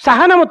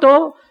సహనముతో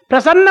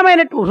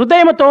ప్రసన్నమైన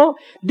హృదయముతో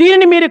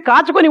దీనిని మీరు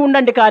కాచుకొని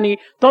ఉండండి. కానీ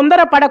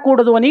తొందర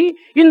పడకూడదు అని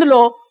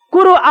ఇందులో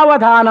కురు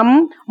అవధానం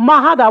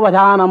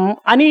మహదవధానం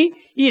అని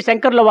ఈ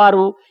శంకర్ల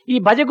వారు ఈ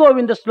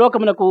భజగోవింద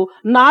శ్లోకమునకు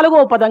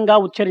 4వ పదంగా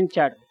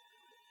ఉచ్చరించాడు.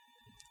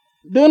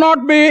 Do not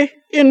be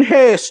in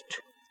haste.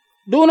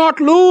 Do not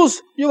lose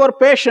your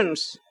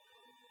patience.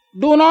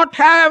 Do not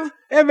have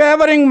a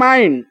wavering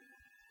mind.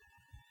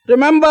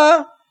 Remember,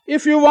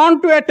 if you want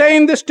to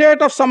attain the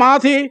state of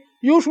samadhi,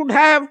 you should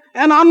have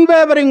an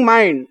unwavering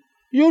mind.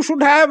 You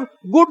should have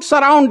good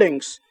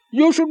surroundings.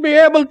 You should be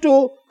able to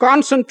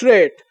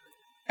concentrate.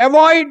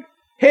 Avoid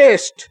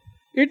haste.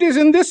 It is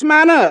in this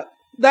manner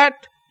that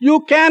you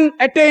can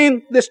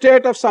attain the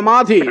state of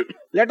samadhi.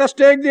 Let us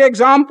take the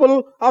example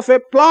of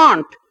a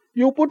plant.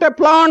 You put a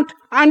plant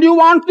and you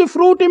want the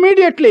fruit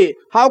immediately.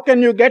 How can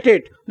you get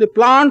it? The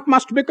plant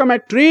must become a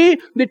tree.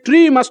 The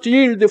tree must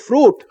yield the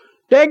fruit.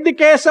 Take the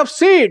case of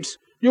seeds.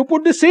 You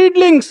put the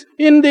seedlings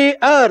in the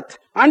earth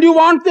and you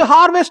want the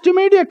harvest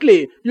immediately.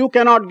 You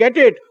cannot get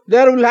it.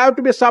 There will have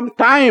to be some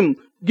time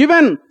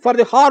given for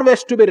the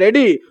harvest to be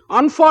ready.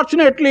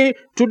 Unfortunately,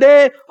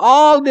 today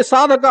all the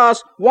sadhakas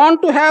want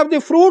to have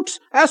the fruits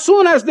as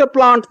soon as they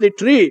plant the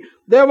tree.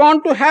 They want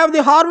to have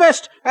the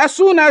harvest as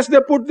soon as they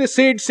put the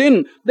seeds in.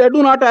 They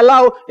do not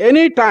allow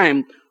any time.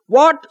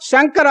 What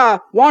Shankara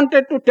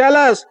wanted to tell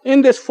us in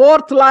this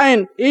 4th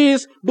line is,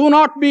 do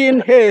not be in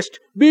haste.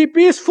 Be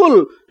peaceful.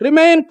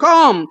 Remain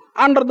calm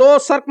under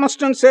those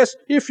circumstances.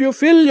 If you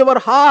fill your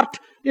heart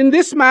in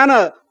this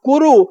manner,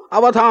 Kuru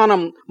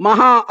avadhanam,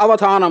 maha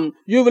avadhanam,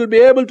 you will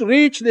be able to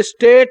reach the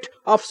state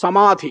of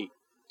samadhi.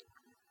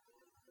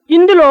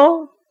 ఇందులో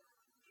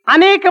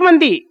అనేక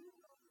మంది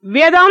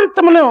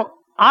వేదాంతమును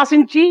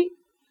ఆశించి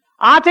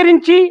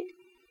ఆచరించి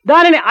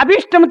దానిని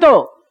అభిష్టంతో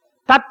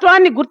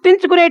తత్వాన్ని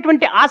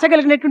గుర్తించుకునేటువంటి ఆశ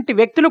కలిగినటువంటి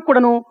వ్యక్తులకు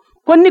కూడాను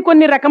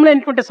కొన్ని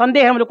రకములైనటువంటి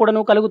సందేహములు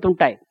కూడాను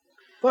కలుగుతుంటాయి.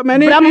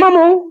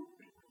 బ్రహ్మము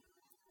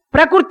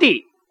ప్రకృతి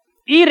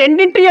ఈ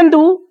రెండింటి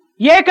యందు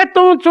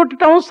ఏకత్వం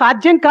చూడటం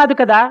సాధ్యం కాదు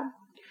కదా.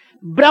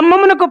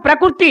 బ్రహ్మమునకు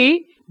ప్రకృతి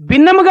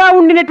భిన్నముగా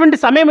ఉండినటువంటి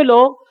సమయంలో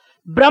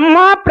బ్రహ్మ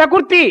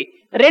ప్రకృతి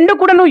రెండు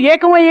కూడాను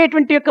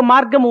ఏకమయ్యేటువంటి యొక్క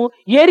మార్గము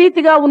ఏ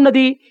రీతిగా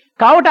ఉన్నది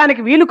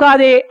కావటానికి వీలు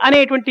కాదే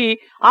అనేటువంటి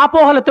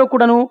ఆపోహలతో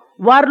కూడాను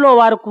వారిలో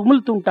వారు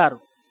కుములుతుంటారు.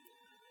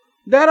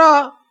 There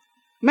are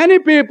many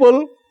people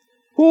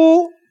who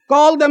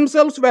call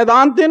themselves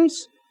Vedantins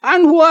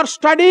and who are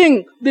studying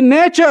the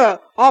nature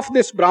of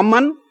this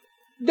Brahman.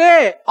 They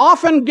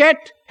often get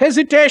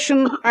hesitation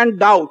and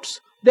doubts.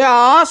 They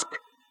ask,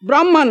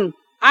 Brahman,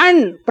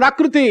 and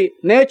Prakriti,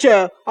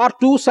 nature, are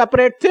two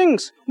separate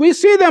things. We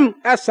see them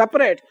as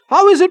separate.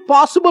 How is it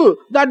possible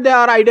that they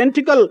are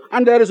identical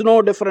and there is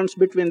no difference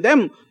between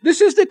them? This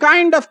is the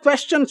kind of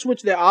questions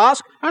which they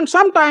ask, and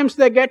sometimes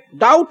they get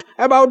doubt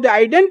about the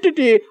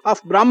identity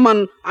of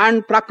Brahman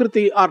and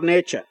Prakriti or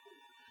nature.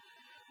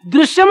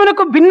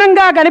 దృశ్యమునకు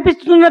భిన్నంగా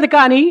కనిపిస్తున్నది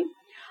కానీ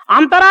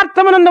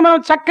అంతరార్థమునందు మనం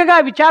చక్కగా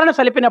విచారణ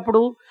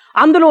సలిపినప్పుడు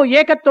అందులో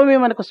ఏకత్వమే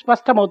మనకు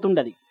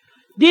స్పష్టమవుతుండది.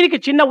 దీనికి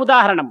చిన్న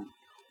ఉదాహరణ,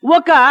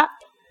 ఒక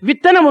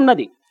విత్తనం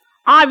ఉన్నది.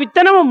 ఆ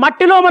విత్తనము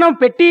మట్టిలో మనం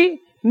పెట్టి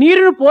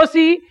నీరును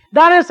పోసి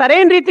దానిని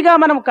సరైన రీతిగా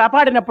మనం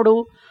కాపాడినప్పుడు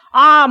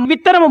ఆ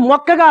విత్తనము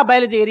మొక్కగా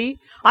బయలుదేరి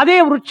అదే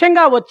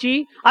వృక్షంగా వచ్చి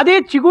అదే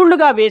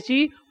చిగుళ్ళుగా వేసి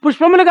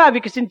పుష్పములుగా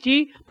వికసించి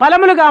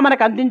ఫలములుగా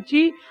మనకు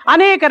అందించి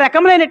అనేక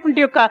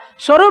రకములైనటువంటి యొక్క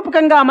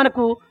స్వరూపకంగా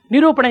మనకు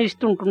నిరూపణ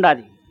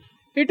ఇస్తుంటుండాలి.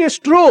 It is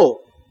true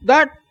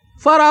that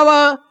for our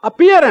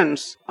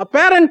appearance,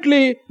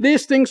 apparently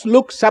these things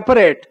look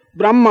separate,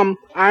 Brahman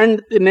and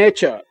the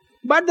nature.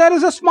 But there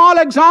is a small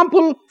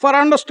example for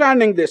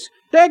understanding this.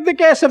 Take the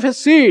case of a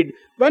seed.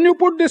 When you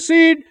put the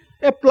seed,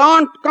 a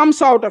plant comes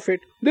out of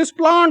it. This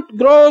plant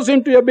grows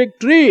into a big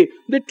tree.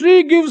 The tree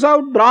gives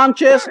out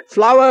branches,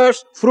 flowers,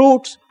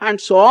 fruits, and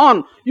so on.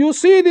 You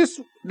see this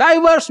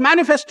diverse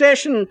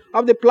manifestation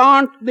of the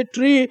plant, the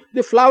tree,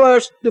 the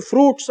flowers, the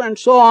fruits, and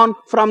so on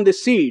from the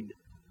seed.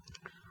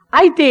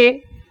 అయితే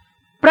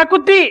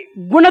ప్రకృతి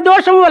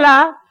గుణదోషం వల్ల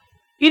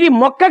ఇది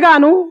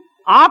మొక్కగాను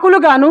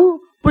ఆకులుగాను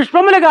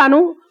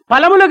పుష్పములుగాను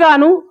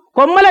ఫలములుగాను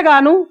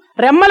కొమ్మలుగాను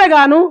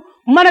రెమ్మలుగాను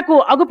మనకు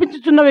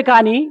అగుపించుచున్నవి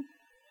కానీ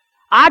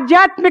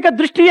ఆధ్యాత్మిక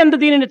దృష్టి యందు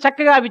దీనిని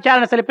చక్కగా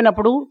విచారణ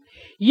సలిపినప్పుడు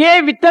ఏ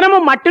విత్తనము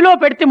మట్టిలో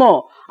పెడితేమో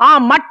ఆ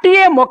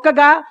మట్టియే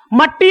మొక్కగా,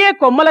 మట్టియే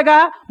కొమ్మలుగా,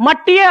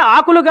 మట్టియే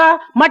ఆకులుగా,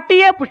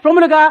 మట్టియే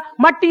పుష్పములుగా,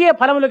 మట్టియే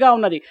ఫలములుగా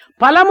ఉన్నది.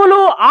 ఫలములు,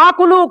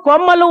 ఆకులు,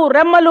 కొమ్మలు,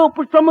 రెమ్మలు,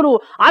 పుష్పములు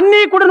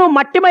అన్నీ కూడాను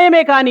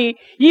మట్టిమయమే కానీ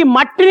ఈ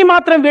మట్టిని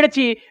మాత్రం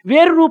విడిచి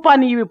వేరు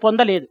రూపాన్ని ఇవి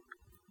పొందలేదు.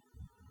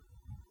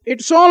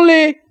 It's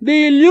only the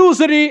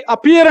illusory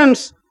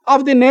appearance of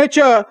the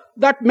nature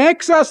that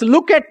makes us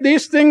look at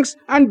these things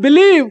and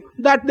believe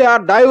that they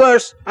are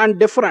diverse and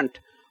different.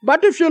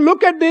 But if you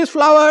look at these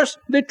flowers,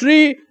 the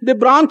tree, the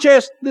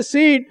branches, the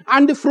seed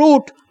and the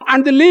fruit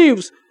and the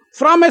leaves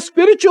from a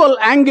spiritual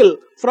angle,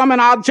 from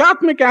an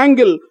adhyatmic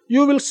angle,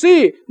 you will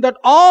see that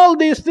all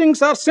these things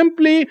are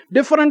simply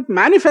different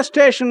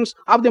manifestations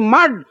of the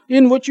mud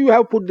in which you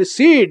have put the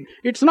seed.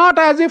 It's not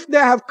as if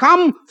they have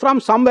come from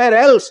somewhere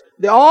else.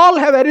 They all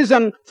have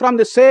arisen from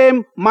the same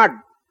mud.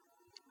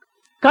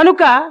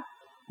 కనుక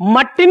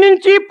మట్టి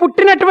నుంచి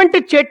పుట్టినటువంటి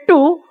చెట్టు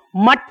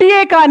మట్టియే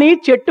కానీ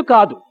చెట్టు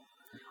కాదు.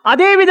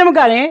 అదే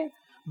విధముగానే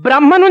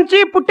బ్రహ్మ నుంచి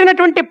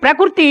పుట్టినటువంటి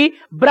ప్రకృతి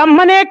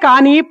బ్రహ్మనే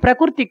కానీ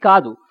ప్రకృతి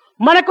కాదు.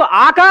 మనకు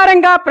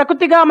ఆకారంగా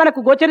ప్రకృతిగా మనకు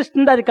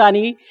గోచరిస్తుంది అది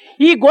కానీ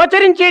ఈ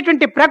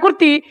గోచరించేటువంటి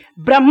ప్రకృతి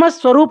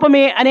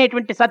బ్రహ్మస్వరూపమే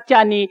అనేటువంటి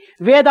సత్యాన్ని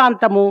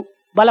వేదాంతము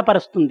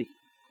బలపరుస్తుంది.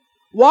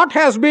 What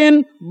has been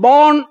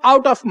born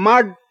out of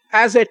mud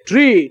as a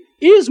tree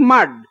is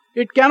mud.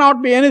 It cannot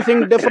be anything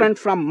different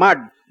from mud.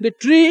 The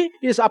tree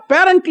is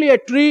apparently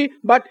a tree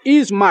but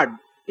is mud.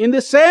 In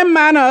the same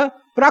manner,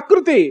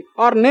 Prakriti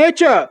or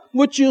nature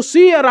which you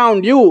see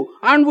around you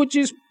and which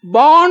is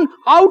born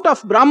out of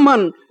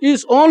Brahman is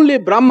only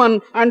Brahman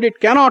and it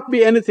cannot be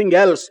anything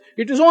else.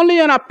 It is only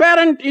an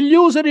apparent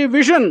illusory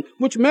vision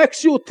which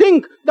makes you think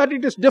that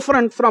it is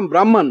different from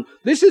Brahman.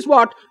 This is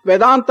what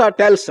Vedanta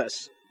tells us.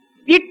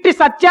 ఇట్టి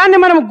సత్యాన్ని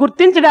మనం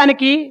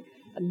గుర్తించడానికి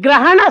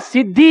గ్రహణ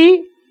సిద్ధి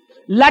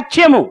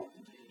లక్ష్యము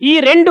ఈ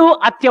రెండు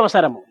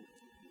అత్యవసరము.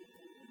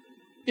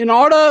 In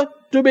order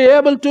to be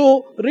able to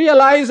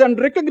realize and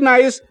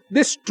recognize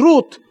this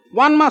truth,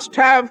 one must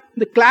have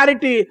the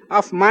clarity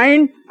of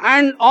mind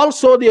and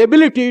also the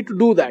ability to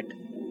do that.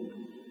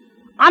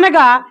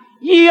 అనగా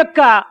ఈ యొక్క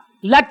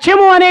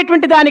లక్ష్యము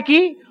అనేటువంటి దానికి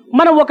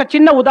మనం ఒక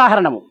చిన్న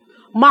ఉదాహరణము.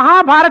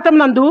 మహాభారతం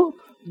నందు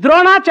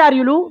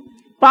ద్రోణాచార్యులు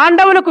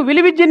పాండవులకు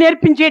విలువిద్య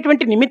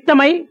నేర్పించేటువంటి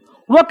నిమిత్తమై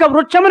ఒక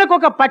వృక్షమునకు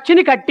ఒక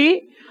పక్షిని కట్టి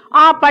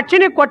ఆ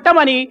పక్షిని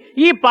కొట్టమని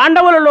ఈ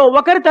పాండవులలో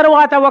ఒకరి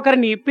తరువాత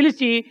ఒకరిని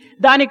పిలిచి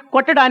దానికి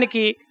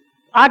కొట్టడానికి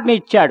ఆజ్ఞ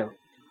ఇచ్చాడు.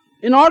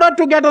 In order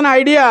to get an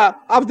idea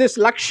of this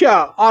lakshya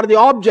or the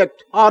object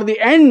or the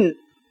end,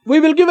 we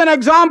will give an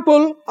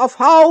example of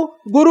how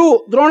Guru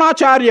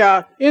Dronacharya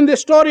in the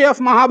story of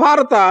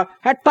Mahabharata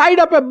had tied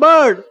up a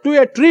bird to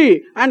a tree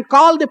and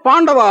called the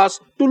Pandavas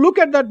to look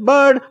at that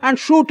bird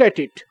and shoot at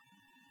it.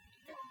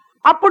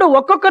 అప్పుడు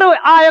ఒక్కొక్కరు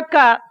ఆ యొక్క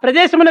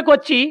ప్రదేశమునకు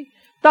వచ్చి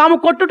తాము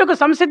కొట్టుటకు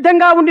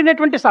సంసిద్ధంగా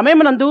ఉండినటువంటి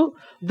సమయమునందు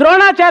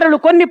ద్రోణాచార్యులు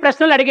కొన్ని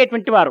ప్రశ్నలు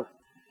అడిగేటువంటి వారు.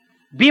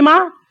 భీమా,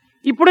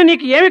 ఇప్పుడు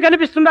నీకు ఏమి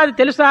కనిపిస్తుందో అది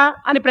తెలుసా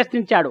అని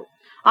ప్రశ్నించాడు.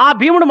 ఆ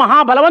భీముడు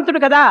మహాబలవంతుడు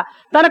కదా,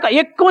 తనకు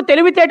ఎక్కువ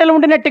తెలివితేటలు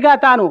ఉండినట్టుగా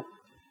తాను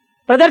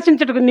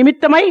ప్రదర్శించటకు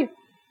నిమిత్తమై,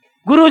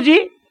 గురూజీ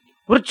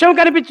వృక్షం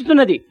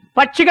కనిపించుతున్నది,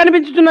 పక్షి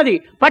కనిపించుతున్నది,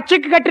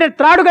 పక్షికి కట్టిన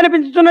త్రాడు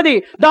కనిపించుతున్నది,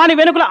 దాని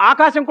వెనుకల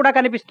ఆకాశం కూడా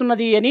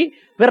కనిపిస్తున్నది అని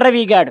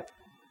విర్రవీగాడు.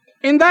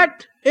 In that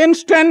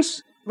instance,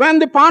 when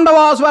the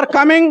Pandavas were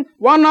coming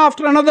one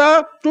after another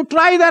to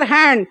try their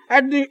hand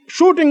at the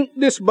shooting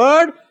this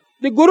bird,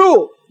 the Guru,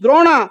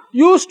 Drona,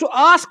 used to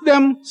ask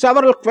them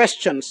several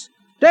questions.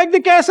 Take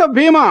the case of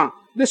Bhima,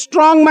 the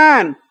strong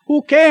man who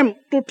came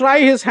to try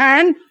his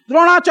hand.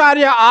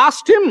 Dronacharya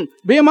asked him,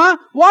 Bhima,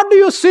 what do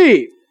you see?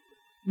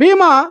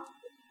 Bhima,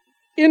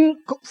 in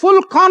full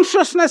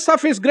consciousness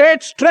of his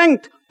great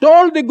strength,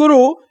 told the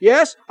Guru,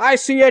 yes, I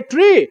see a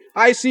tree,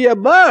 I see a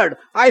bird,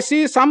 I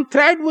see some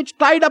thread which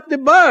tied up the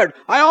bird.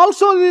 I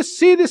also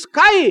see the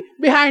sky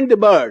behind the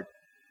bird.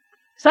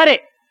 సరే,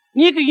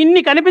 నీకు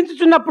ఇన్ని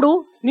కనిపించుచున్నప్పుడు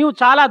నీవు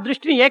చాలా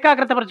దృష్టిని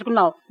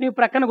ఏకాగ్రతపరుచుకున్నావు, నీవు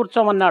ప్రక్కన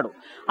కూర్చోమన్నాడు.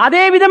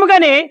 అదే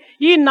విధముగానే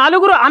ఈ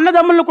 4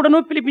 అన్నదమ్ములను కూడాను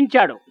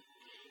పిలిపించాడు.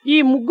 ఈ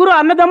 3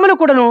 అన్నదమ్ములు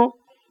కూడాను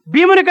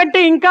భీముని కంటే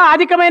ఇంకా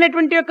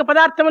అధికమైనటువంటి యొక్క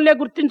పదార్థములే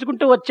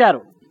గుర్తించుకుంటూ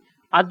వచ్చారు.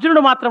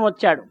 అర్జునుడు మాత్రం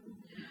వచ్చాడు.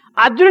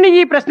 అర్జునుని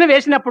ఈ ప్రశ్న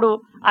వేసినప్పుడు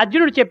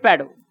అర్జునుడు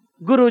చెప్పాడు,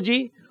 గురూజీ,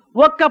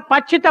 ఒక్క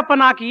పచ్చి తప్ప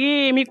నాకు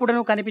ఏమీ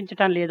కూడాను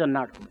కనిపించటం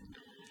లేదన్నాడు.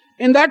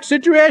 In that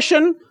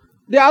situation,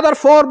 the other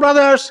 4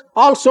 brothers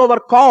also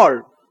were called.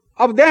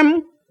 Of them,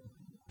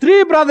 3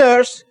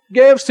 brothers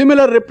gave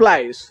similar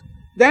replies.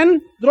 Then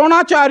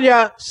Dronacharya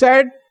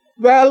said,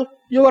 well,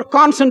 your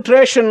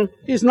concentration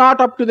is not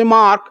up to the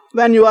mark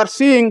when you are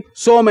seeing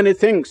so many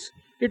things.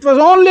 It was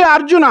only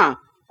Arjuna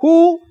who,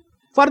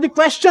 for the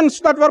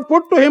questions that were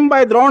put to him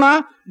by Drona,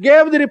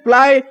 gave the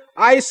reply,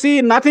 I see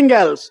nothing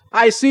else.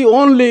 I see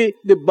only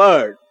the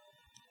bird.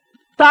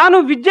 తాను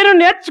విద్యను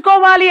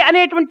నేర్చుకోవాలి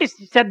అనేటువంటి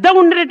శ్రద్ధ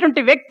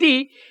ఉండేటువంటి వ్యక్తి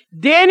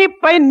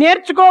దేనిపై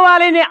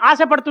నేర్చుకోవాలి అని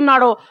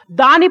ఆశపడుతున్నాడో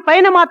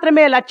దానిపైన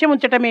మాత్రమే లక్ష్యం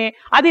ఉంచటమే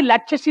అది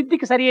లక్ష్య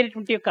సిద్ధికి సరి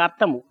అయినటువంటి యొక్క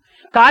అర్థము.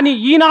 కానీ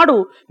ఈనాడు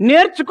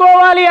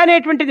నేర్చుకోవాలి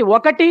అనేటువంటిది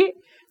ఒకటి,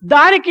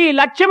 దానికి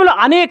లక్ష్యములు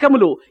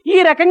అనేకములు. ఈ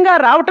రకంగా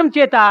రావటం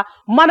చేత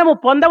మనము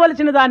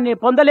పొందవలసిన దాన్ని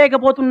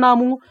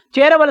పొందలేకపోతున్నాము,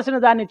 చేరవలసిన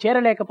దాన్ని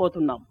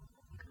చేరలేకపోతున్నాము.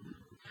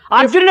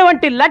 అర్జునుడి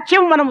వంటి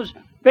లక్ష్యం మనం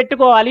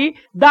పెట్టుకోవాలి,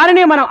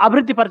 దానినే మనం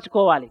అభివృద్ధి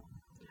పరచుకోవాలి.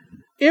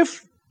 If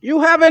you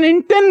have an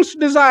intense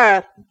desire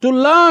to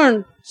learn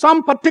some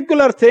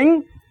particular thing,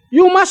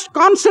 you must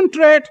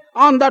concentrate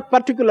on that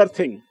particular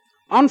thing.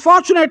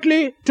 Unfortunately,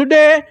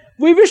 today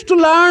we wish to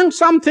learn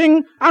something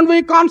and we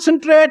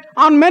concentrate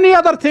on many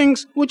other things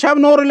which have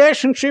no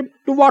relationship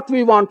to what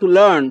we want to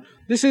learn.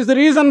 This is the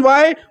reason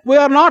why we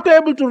are not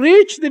able to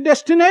reach the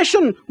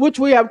destination which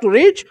we have to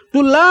reach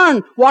to learn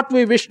what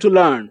we wish to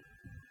learn.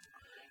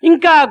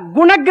 ఇంకా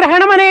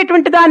గుణగ్రహణం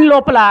అనేటువంటి దాని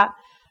లోపల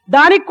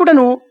దానికి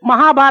కూడాను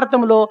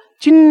మహాభారతంలో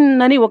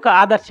చిన్నని ఒక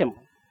ఆదర్శం.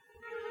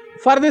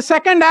 For the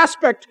second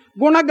aspect,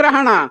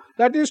 gunagrahana,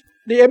 that is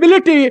the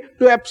ability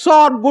to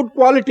absorb good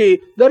quality,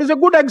 there is a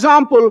good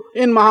example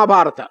in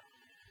Mahabharata.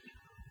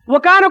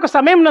 ఒకానొక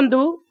సమయం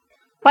నందు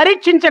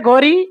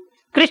పరీక్షించగోరి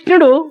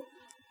కృష్ణుడు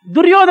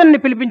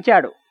దుర్యోధనుని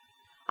పిలిపించాడు.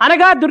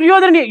 అనగా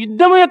దుర్యోధనుని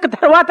యుద్ధం యొక్క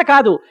తర్వాత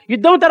కాదు,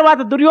 యుద్ధం తర్వాత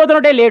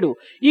దుర్యోధనుడే లేడు.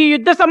 ఈ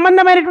యుద్ధ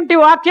సంబంధమైనటువంటి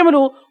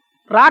వాక్యములు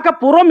రాక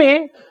పూర్వమే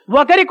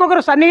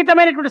ఒకరికొకరు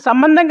సన్నిహితమైనటువంటి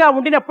సంబంధంగా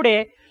ఉండినప్పుడే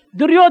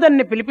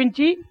దుర్యోధనుని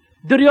పిలిపించి,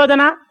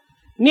 దుర్యోధన,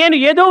 నేను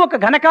ఏదో ఒక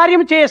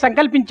ఘనకార్యం చేయ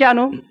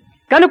సంకల్పించాను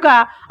కనుక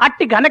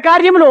అట్టి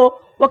ఘనకార్యంలో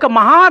ఒక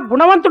మహా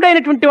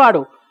గుణవంతుడైనటువంటి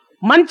వాడు,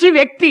 మంచి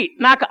వ్యక్తి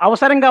నాకు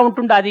అవసరంగా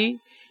ఉంటుండాది.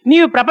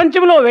 నీవు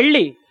ప్రపంచంలో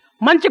వెళ్ళి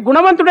మంచి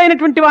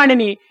గుణవంతుడైనటువంటి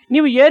వాడిని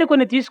నీవు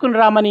ఏరుకొని తీసుకుని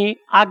రామని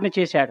ఆజ్ఞ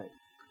చేశాడు.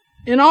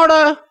 In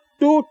order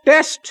to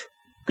test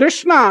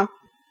Krishna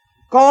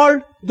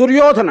called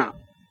Duryodhana.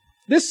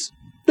 This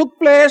took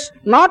place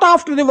not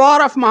after the war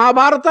of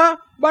Mahabharata,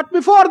 but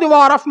before the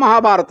war of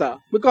Mahabharata,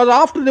 because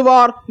after the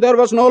war there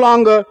was no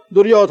longer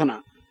Duryodhana.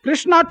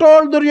 Krishna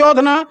told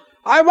Duryodhana,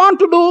 I want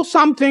to do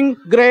something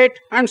great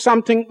and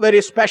something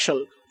very special.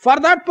 For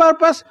that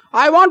purpose,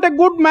 I want a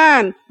good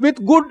man with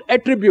good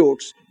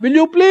attributes. Will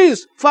you please,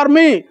 for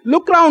me,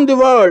 look round the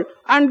world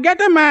and get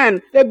a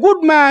man, a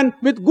good man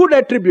with good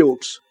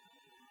attributes.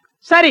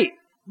 సరి,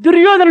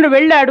 దుర్యోధనుడు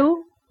వెళ్ళాడు.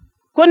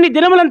 కొన్ని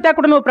దినములంతా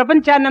కూడాను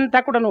ప్రపంచాన్నంతా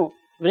కూడాను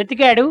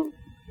వెతికాడు.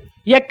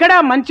 ఎక్కడా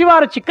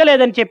మంచివారు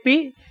చిక్కలేదని చెప్పి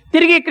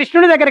తిరిగి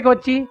కృష్ణుడి దగ్గరికి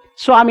వచ్చి,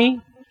 స్వామి,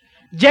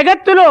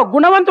 జగత్తులో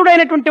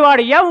గుణవంతుడైనటువంటి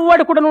వాడు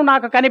ఎవ్వడు కూడాను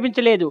నాకు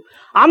కనిపించలేదు.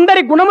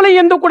 అందరి గుణముల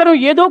యందు కూడాను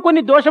ఏదో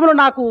కొన్ని దోషములు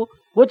నాకు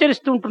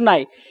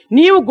గోచరిస్తుంటున్నాయి.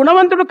 నీవు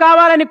గుణవంతుడు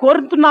కావాలని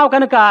కోరుతున్నావు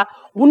కనుక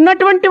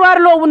ఉన్నటువంటి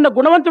వారిలో ఉన్న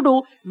గుణవంతుడు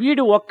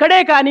వీడు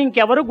ఒక్కడే కానీ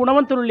ఇంకెవరు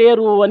గుణవంతులు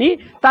లేరు అని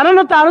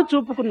తనను తాను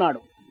చూపుకున్నాడు.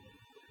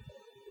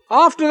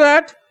 After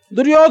that,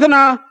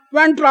 Duryodhana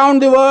went round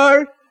the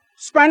world,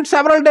 spent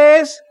several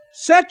days,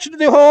 searched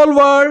the whole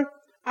world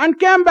and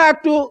came back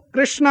to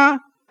Krishna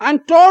and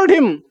told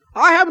him,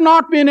 I have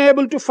not been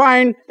able to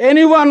find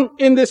anyone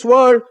in this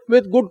world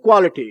with good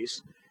qualities.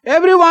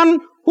 Everyone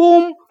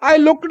whom I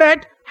looked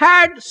at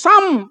had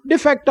some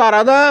defect or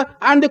other,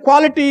 and the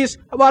qualities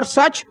were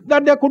such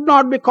that they could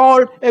not be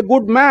called a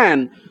good man.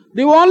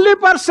 The only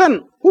person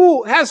who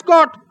has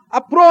got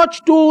approach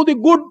to the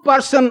good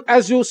person,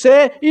 as you say,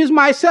 is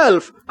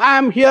myself. I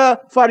am here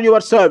for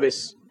your service.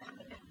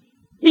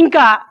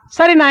 ఇంకా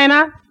సరే నాయన,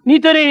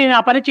 నీతోనే నేను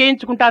ఆ పని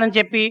చేయించుకుంటానని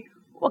చెప్పి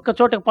ఒక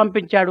చోటకు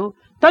పంపించాడు.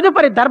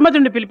 తదుపరి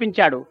ధర్మజుడిని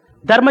పిలిపించాడు.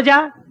 ధర్మజ,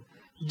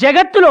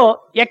 జగత్తులో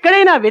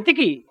ఎక్కడైనా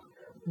వెతికి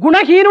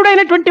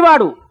గుణహీనుడైనటువంటి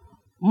వాడు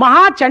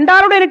మహా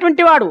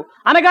చండాలుడైనటువంటి వాడు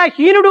అనగా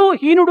హీనుడు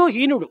హీనుడు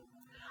హీనుడు,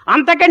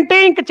 అంతకంటే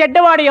ఇంక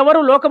చెడ్డవాడు ఎవరు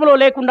లోకంలో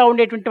లేకుండా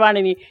ఉండేటువంటి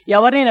వాడిని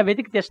ఎవరైనా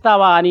వెతికి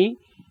తెస్తావా అని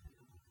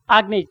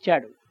ఆజ్ఞ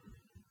ఇచ్చాడు.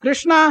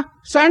 Krishna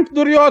sent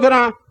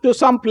Duryodhana to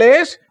some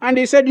place and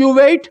he said, "You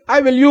wait, I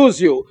will use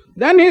you."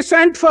 Then he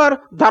sent for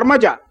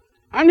Dharmaja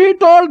and he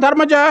told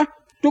Dharmaja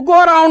to go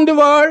around the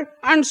world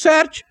and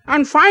search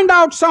and find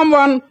out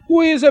someone who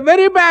is a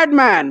very bad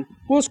man,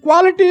 whose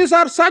qualities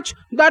are such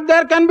that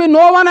there can be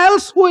no one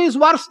else who is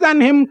worse than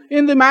him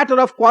in the matter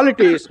of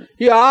qualities.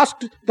 He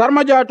asked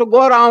Dharmaja to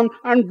go around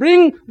and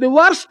bring the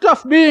worst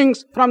of beings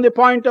from the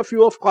point of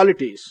view of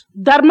qualities.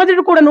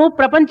 ధర్మజుడు కూడాను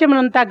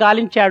ప్రపంచమునంతా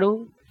గాలించాడు,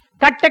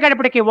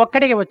 కట్టకడపటికి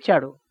ఒక్కడికి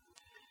వచ్చాడు.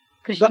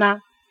 కృష్ణ,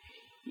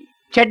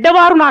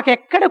 చెడ్డవారు నాకు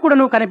ఎక్కడ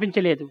కూడాను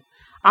కనిపించలేదు,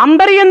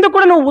 అందరి యందు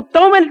కూడాను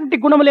ఉత్తమమైనటువంటి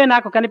గుణములే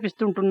నాకు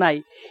కనిపిస్తుంటున్నాయి.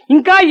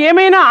 ఇంకా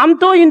ఏమైనా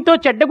అంతో ఇంతో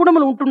చెడ్డ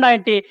గుణములు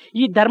ఉంటున్నాయంటే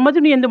ఈ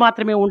ధర్మజుని యందు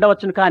మాత్రమే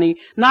ఉండవచ్చును, కానీ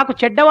నాకు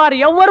చెడ్డవారు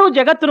ఎవ్వరూ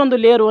జగత్తునందు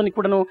లేరు అని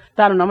కూడాను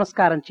తాను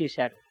నమస్కారం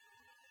చేశాడు.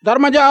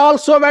 Dharmaja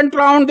also went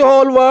round the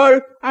whole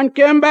world and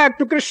came back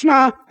to Krishna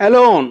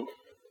alone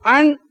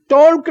and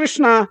told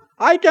Krishna,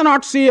 "I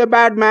cannot see a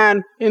bad man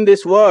in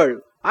this world.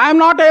 I am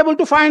not able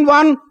to find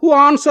one who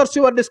answers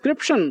your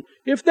description.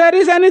 If there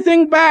is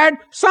anything bad,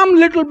 some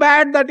little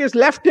bad that is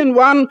left in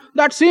one,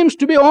 that seems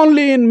to be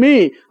only in me.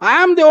 I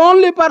am the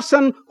only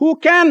person who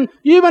can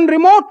even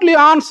remotely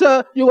answer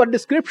your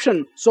description.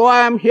 So I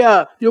am here.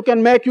 You can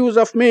make use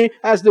of me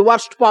as the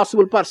worst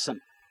possible person."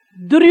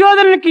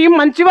 దుర్యోధనునికి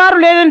మంచివారు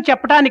లేరని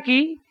చెప్పడానికి,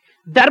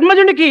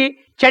 ధర్మజునికి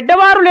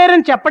చెడ్డవారు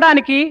లేరని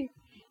చెప్పడానికి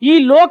ఈ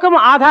లోకం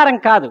ఆధారం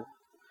కాదు.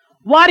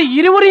 వారి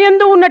ఇరువురి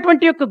యందు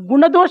ఉన్నటువంటి యొక్క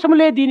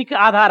గుణదోషములే దీనికి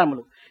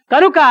ఆధారములు.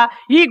 కనుక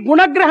ఈ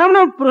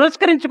గుణగ్రహమును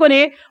పురస్కరించుకొని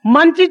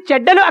మంచి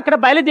చెడ్డలు అక్కడ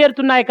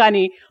బయలుదేరుతున్నాయి,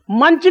 కానీ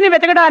మంచిని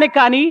వెతకడానికి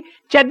కానీ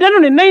చెడ్డను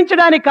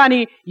నిర్ణయించడానికి కానీ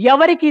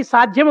ఎవరికి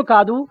సాధ్యము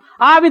కాదు.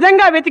 ఆ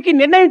విధంగా వెతికి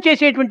నిర్ణయం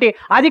చేసేటువంటి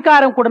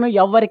అధికారం కూడాను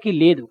ఎవ్వరికీ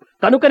లేదు.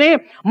 కనుకనే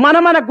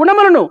మన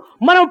గుణములను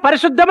మనం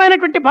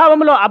పరిశుద్ధమైనటువంటి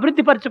భావంలో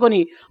అభివృద్ధి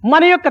పరచుకొని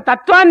మన యొక్క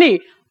తత్వాన్ని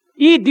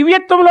ఈ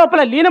దివ్యత్వం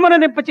లోపల లీనమును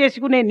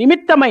నింపచేసుకునే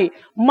నిమిత్తమై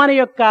మన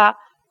యొక్క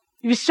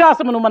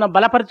విశ్వాసమును మనం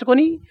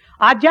బలపరుచుకొని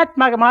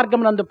ఆధ్యాత్మిక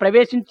మార్గమునందు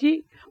ప్రవేశించి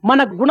మన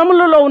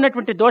గుణములలో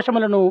ఉన్నటువంటి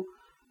దోషములను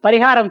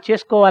పరిహారం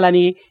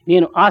చేసుకోవాలని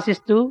నేను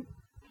ఆశిస్తూ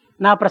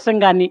నా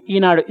ప్రసంగాన్ని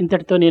ఈనాడు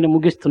ఇంతటితో నేను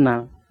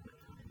ముగిస్తున్నాను.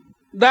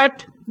 That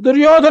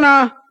Duryodhana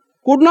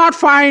could not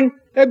find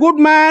a good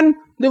man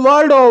the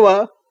world over,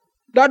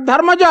 that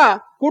Dharmaja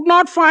could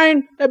not find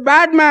a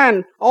bad man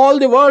all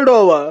the world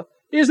over,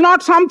 is not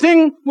something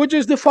which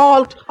is the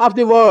fault of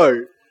the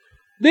world.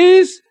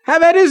 These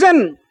have arisen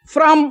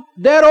from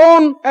their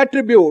own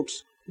attributes.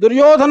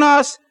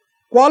 Duryodhana's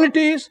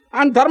qualities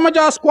and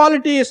Dharmaja's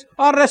qualities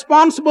are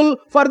responsible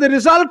for the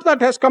result that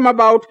has come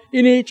about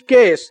in each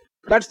case.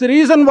 That's the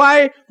reason why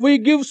we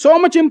give so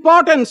much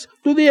importance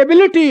to the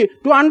ability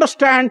to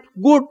understand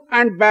good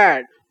and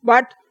bad.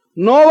 But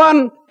no one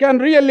can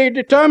really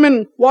determine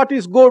what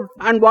is good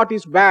and what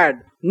is bad.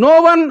 No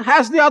one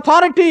has the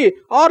authority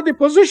or the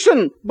position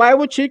by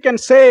which he can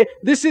say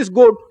this is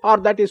good or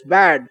that is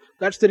bad.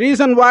 That's the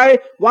reason why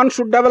one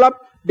should develop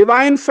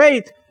divine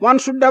faith. One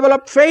should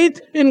develop faith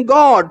in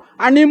God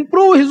and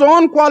improve his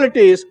own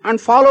qualities and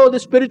follow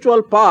the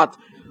spiritual path.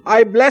 I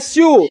bless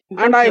you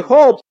and I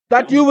hope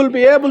that you will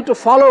be able to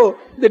follow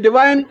the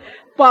divine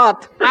path,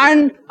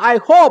 and I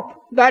hope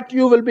that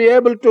you will be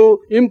able to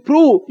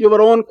improve your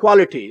own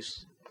qualities.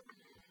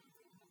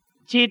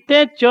 चित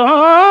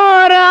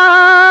चोरा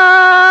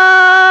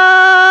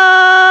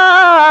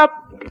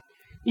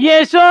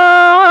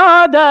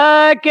यशोदा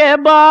के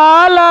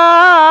बाला,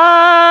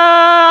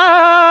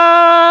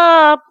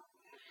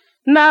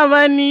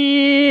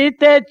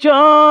 नवनीत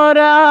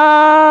चोरा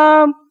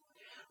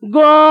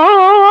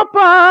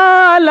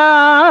गोपाला,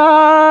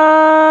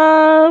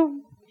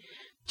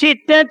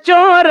 चित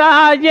चोरा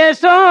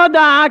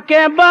यशोदा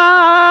के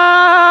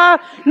बाल,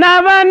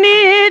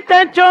 नवनीत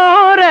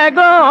चोर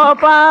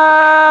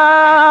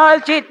गोपाल,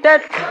 चित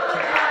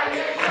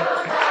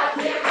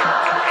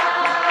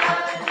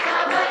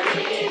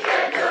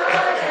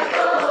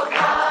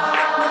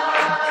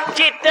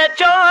चित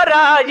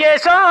चोरा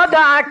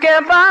यशोदा के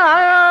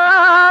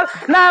बाल,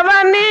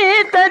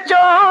 नवनीत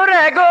चोर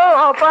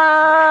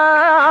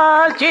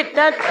गोपाल, चित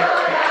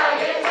चोरा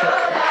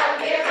यशोदा के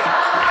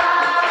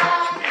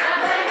बाल,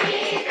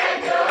 नवनीत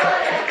चोर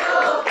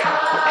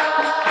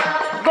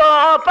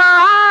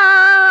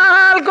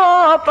गोपाल,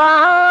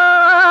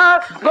 गोपाल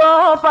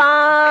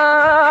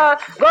गोपाल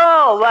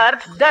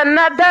गोवर्धन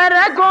धर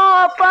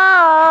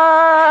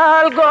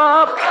गोपाल,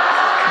 गोपाल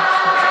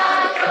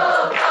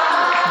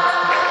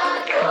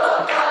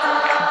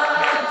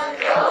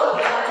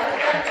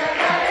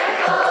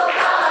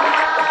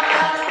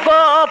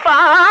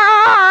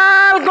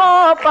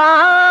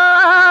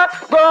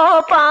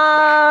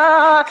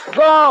गोपाल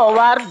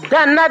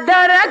गोवर्धन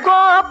धर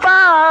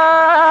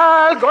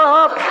गोपाल,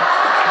 गोपाल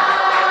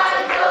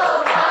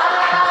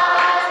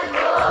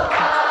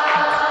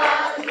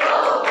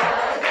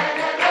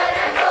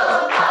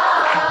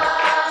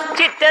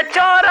चित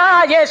चोरा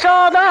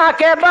यशोदा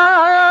के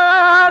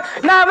बाल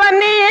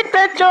नवनीत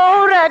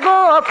चोर गो